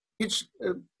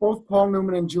 both Paul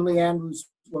Newman and Julie Andrews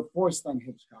were forced on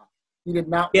Hitchcock. He did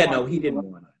not. Yeah, no, he didn't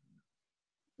want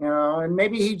to. And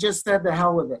maybe he just said the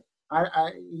hell with it.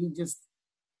 He just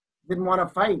didn't want to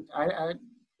fight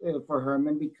for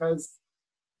Herman because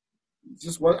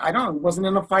wasn't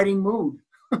in a fighting mood.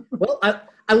 Well,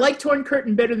 I like Torn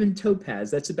Curtain better than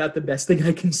Topaz. That's about the best thing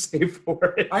I can say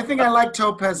for it. I think I like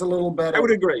Topaz a little better. I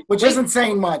would agree. Which isn't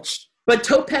saying much. But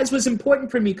Topaz was important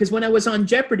for me because when I was on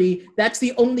Jeopardy, that's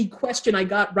the only question I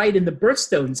got right in the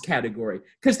birthstones category.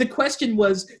 Because the question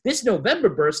was, this November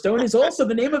birthstone is also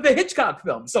the name of a Hitchcock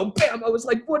film. So bam, I was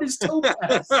like, what is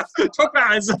Topaz?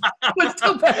 Topaz. What's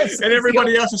Topaz? And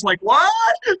everybody else is like, what?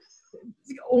 It's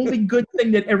the only good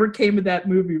thing that ever came of that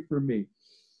movie for me.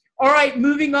 All right,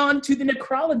 moving on to the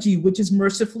necrology, which is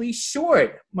mercifully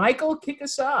short. Michael, kick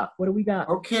us off. What do we got?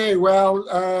 Okay, well,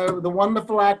 the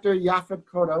wonderful actor Yaphet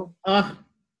Kotto,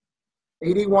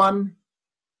 81.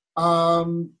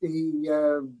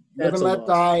 The Live and Let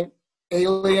Die,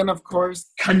 Alien, of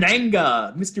course.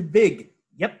 Kananga, Mr. Big.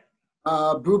 Yep.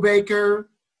 Brubaker,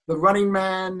 The Running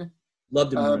Man,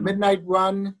 Loved him. Midnight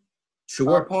Run.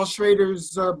 Sure. Paul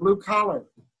Schrader's Blue Collar.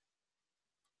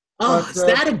 Oh, But, is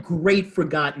that a great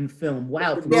forgotten film?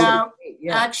 Wow.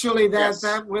 Actually, Yes.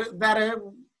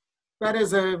 that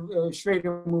is a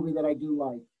Schrader movie that I do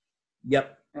like.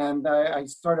 Yep. And I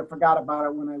sort of forgot about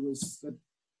it when I was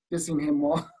dissing him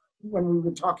when we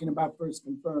were talking about First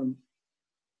Confirmed.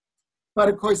 But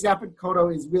of course, Yaphet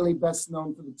Kotto is really best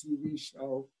known for the TV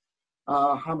show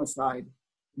Homicide.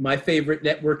 My favorite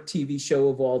network TV show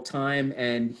of all time,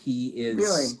 and he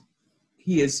is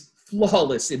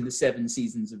flawless in the 7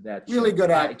 seasons of that show. Really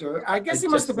good actor. I guess he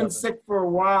must have been love him. sick for a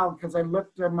while because I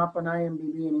looked him up on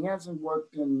IMDb and he hasn't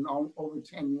worked in over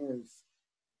 10 years.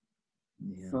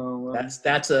 Yeah. So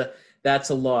That's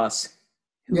a loss.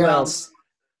 Who Yeah. else?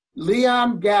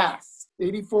 Leon Gass,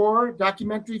 84,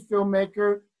 documentary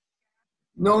filmmaker,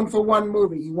 known for one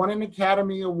movie. He won an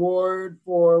Academy Award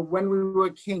for When We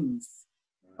Were Kings,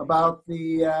 about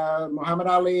the Muhammad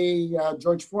Ali,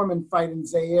 George Foreman fight in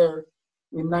Zaire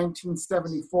in The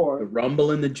 1974.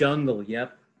 Rumble in the Jungle.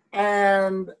 Yep.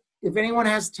 And if anyone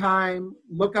has time,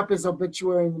 look up his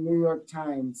obituary in the New York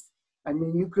Times. I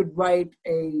mean, you could write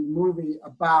a movie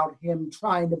about him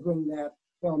trying to bring that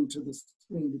film to the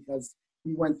screen because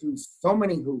he went through so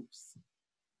many hoops.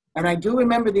 And I do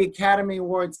remember the Academy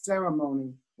Awards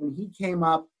ceremony when he came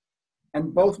up,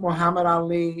 and both Muhammad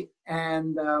Ali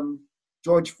and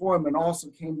George Foreman also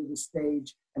came to the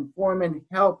stage, and Foreman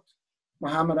helped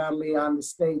Muhammad Ali on the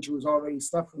stage, who was already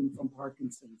suffering from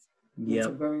Parkinson's.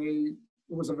 Yep.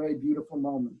 It was a very beautiful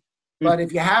moment. But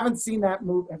if you haven't seen that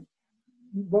movie, have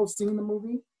you both seen the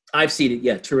movie? I've seen it.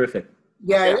 Yeah, terrific.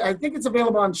 Yeah, I think it's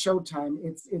available on Showtime.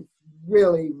 It's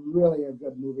really, really a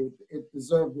good movie. It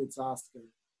deserved its Oscar.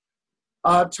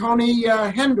 Tony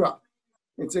Hendra.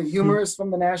 It's a humorist from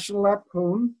the National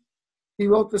Lampoon. He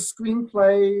wrote the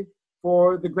screenplay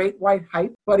for The Great White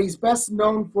Hype, but he's best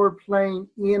known for playing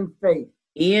Ian Faith,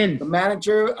 the Ian.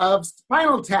 manager of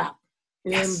Spinal Tap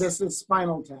in Yes. This Is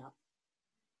Spinal Tap.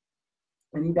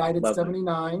 And he died at Lovely.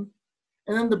 79.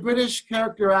 And then the British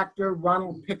character actor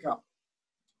Ronald Pickup.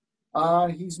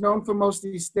 He's known for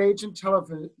mostly stage and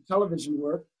television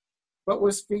work, but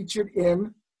was featured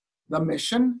in The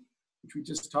Mission, which we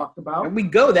just talked about. There we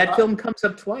go. That film comes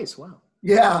up twice. Wow.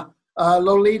 Yeah,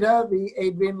 Lolita, the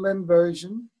Adrian Lyne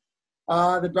version.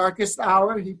 The Darkest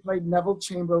Hour, he played Neville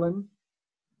Chamberlain.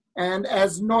 And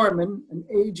as Norman, an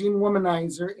aging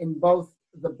womanizer in both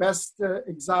the best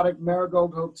exotic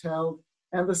Marigold Hotel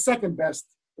and the second best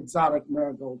exotic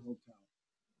Marigold Hotel.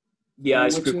 Yeah, I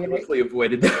Which he- scrupulously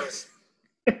avoided those.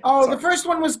 Oh, the first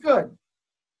one was good.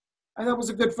 I thought it was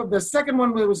a good film. The second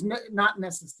one was not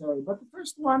necessary, but the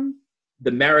first one, The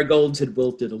Marigolds had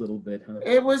wilted a little bit, huh?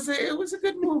 it was a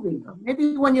good movie.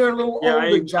 Maybe when you're a little Yeah, older,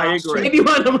 I Josh. agree. Maybe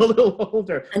when I'm a little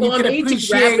older. And you I'm can aging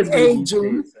appreciate rapidly these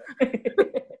aging. days.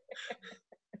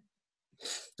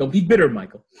 Don't be bitter,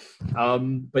 Michael.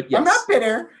 But yes. I'm not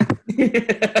bitter.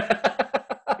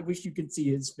 I wish you could see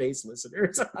his face,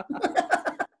 listeners.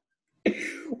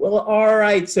 Well, all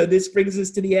right. So this brings us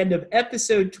to the end of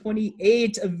episode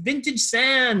 28 of Vintage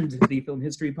Sand, the film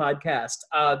history podcast.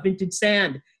 Vintage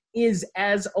Sand is,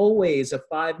 as always, a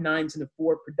 5 9s and a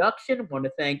 4 production. I want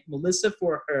to thank Melissa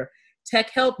for her tech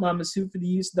help, Mama Sue for the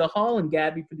use of the hall, and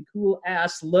Gabby for the cool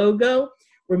ass logo.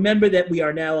 Remember that we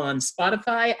are now on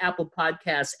Spotify, Apple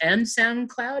Podcasts, and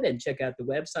SoundCloud, and check out the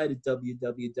website at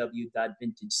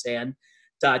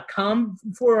www.vintagesand.com.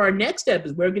 For our next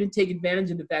episode, we're going to take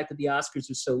advantage of the fact that the Oscars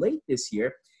are so late this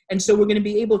year. And so we're going to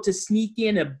be able to sneak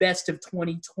in a best of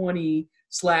 2020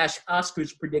 /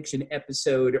 Oscars prediction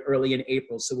episode early in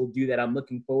April. So we'll do that. I'm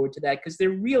looking forward to that because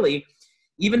they're really,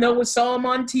 even though we saw them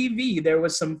on TV, there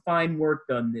was some fine work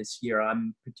done this year.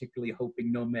 I'm particularly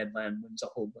hoping Nomadland wins a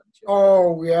whole bunch of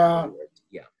Oh, yeah. awards.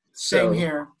 Yeah. Same So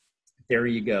here. there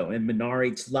you go. And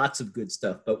Minari, lots of good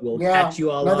stuff, but we'll Yeah. catch you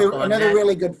all Another up on that.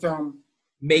 really good film.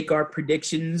 Make our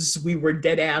predictions. We were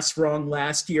dead ass wrong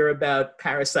last year about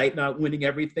Parasite not winning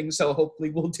everything, so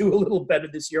hopefully we'll do a little better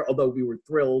this year, although we were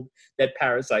thrilled that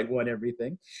Parasite won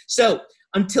everything. So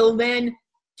until then,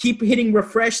 keep hitting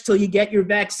refresh till you get your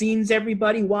vaccines,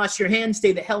 everybody. Wash your hands,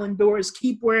 stay the hell indoors,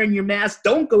 keep wearing your mask,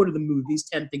 don't go to the movies,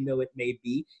 tempting though it may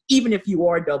be, even if you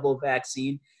are double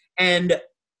vaccine. And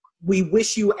we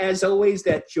wish you, as always,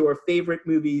 that your favorite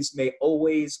movies may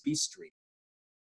always be streamed.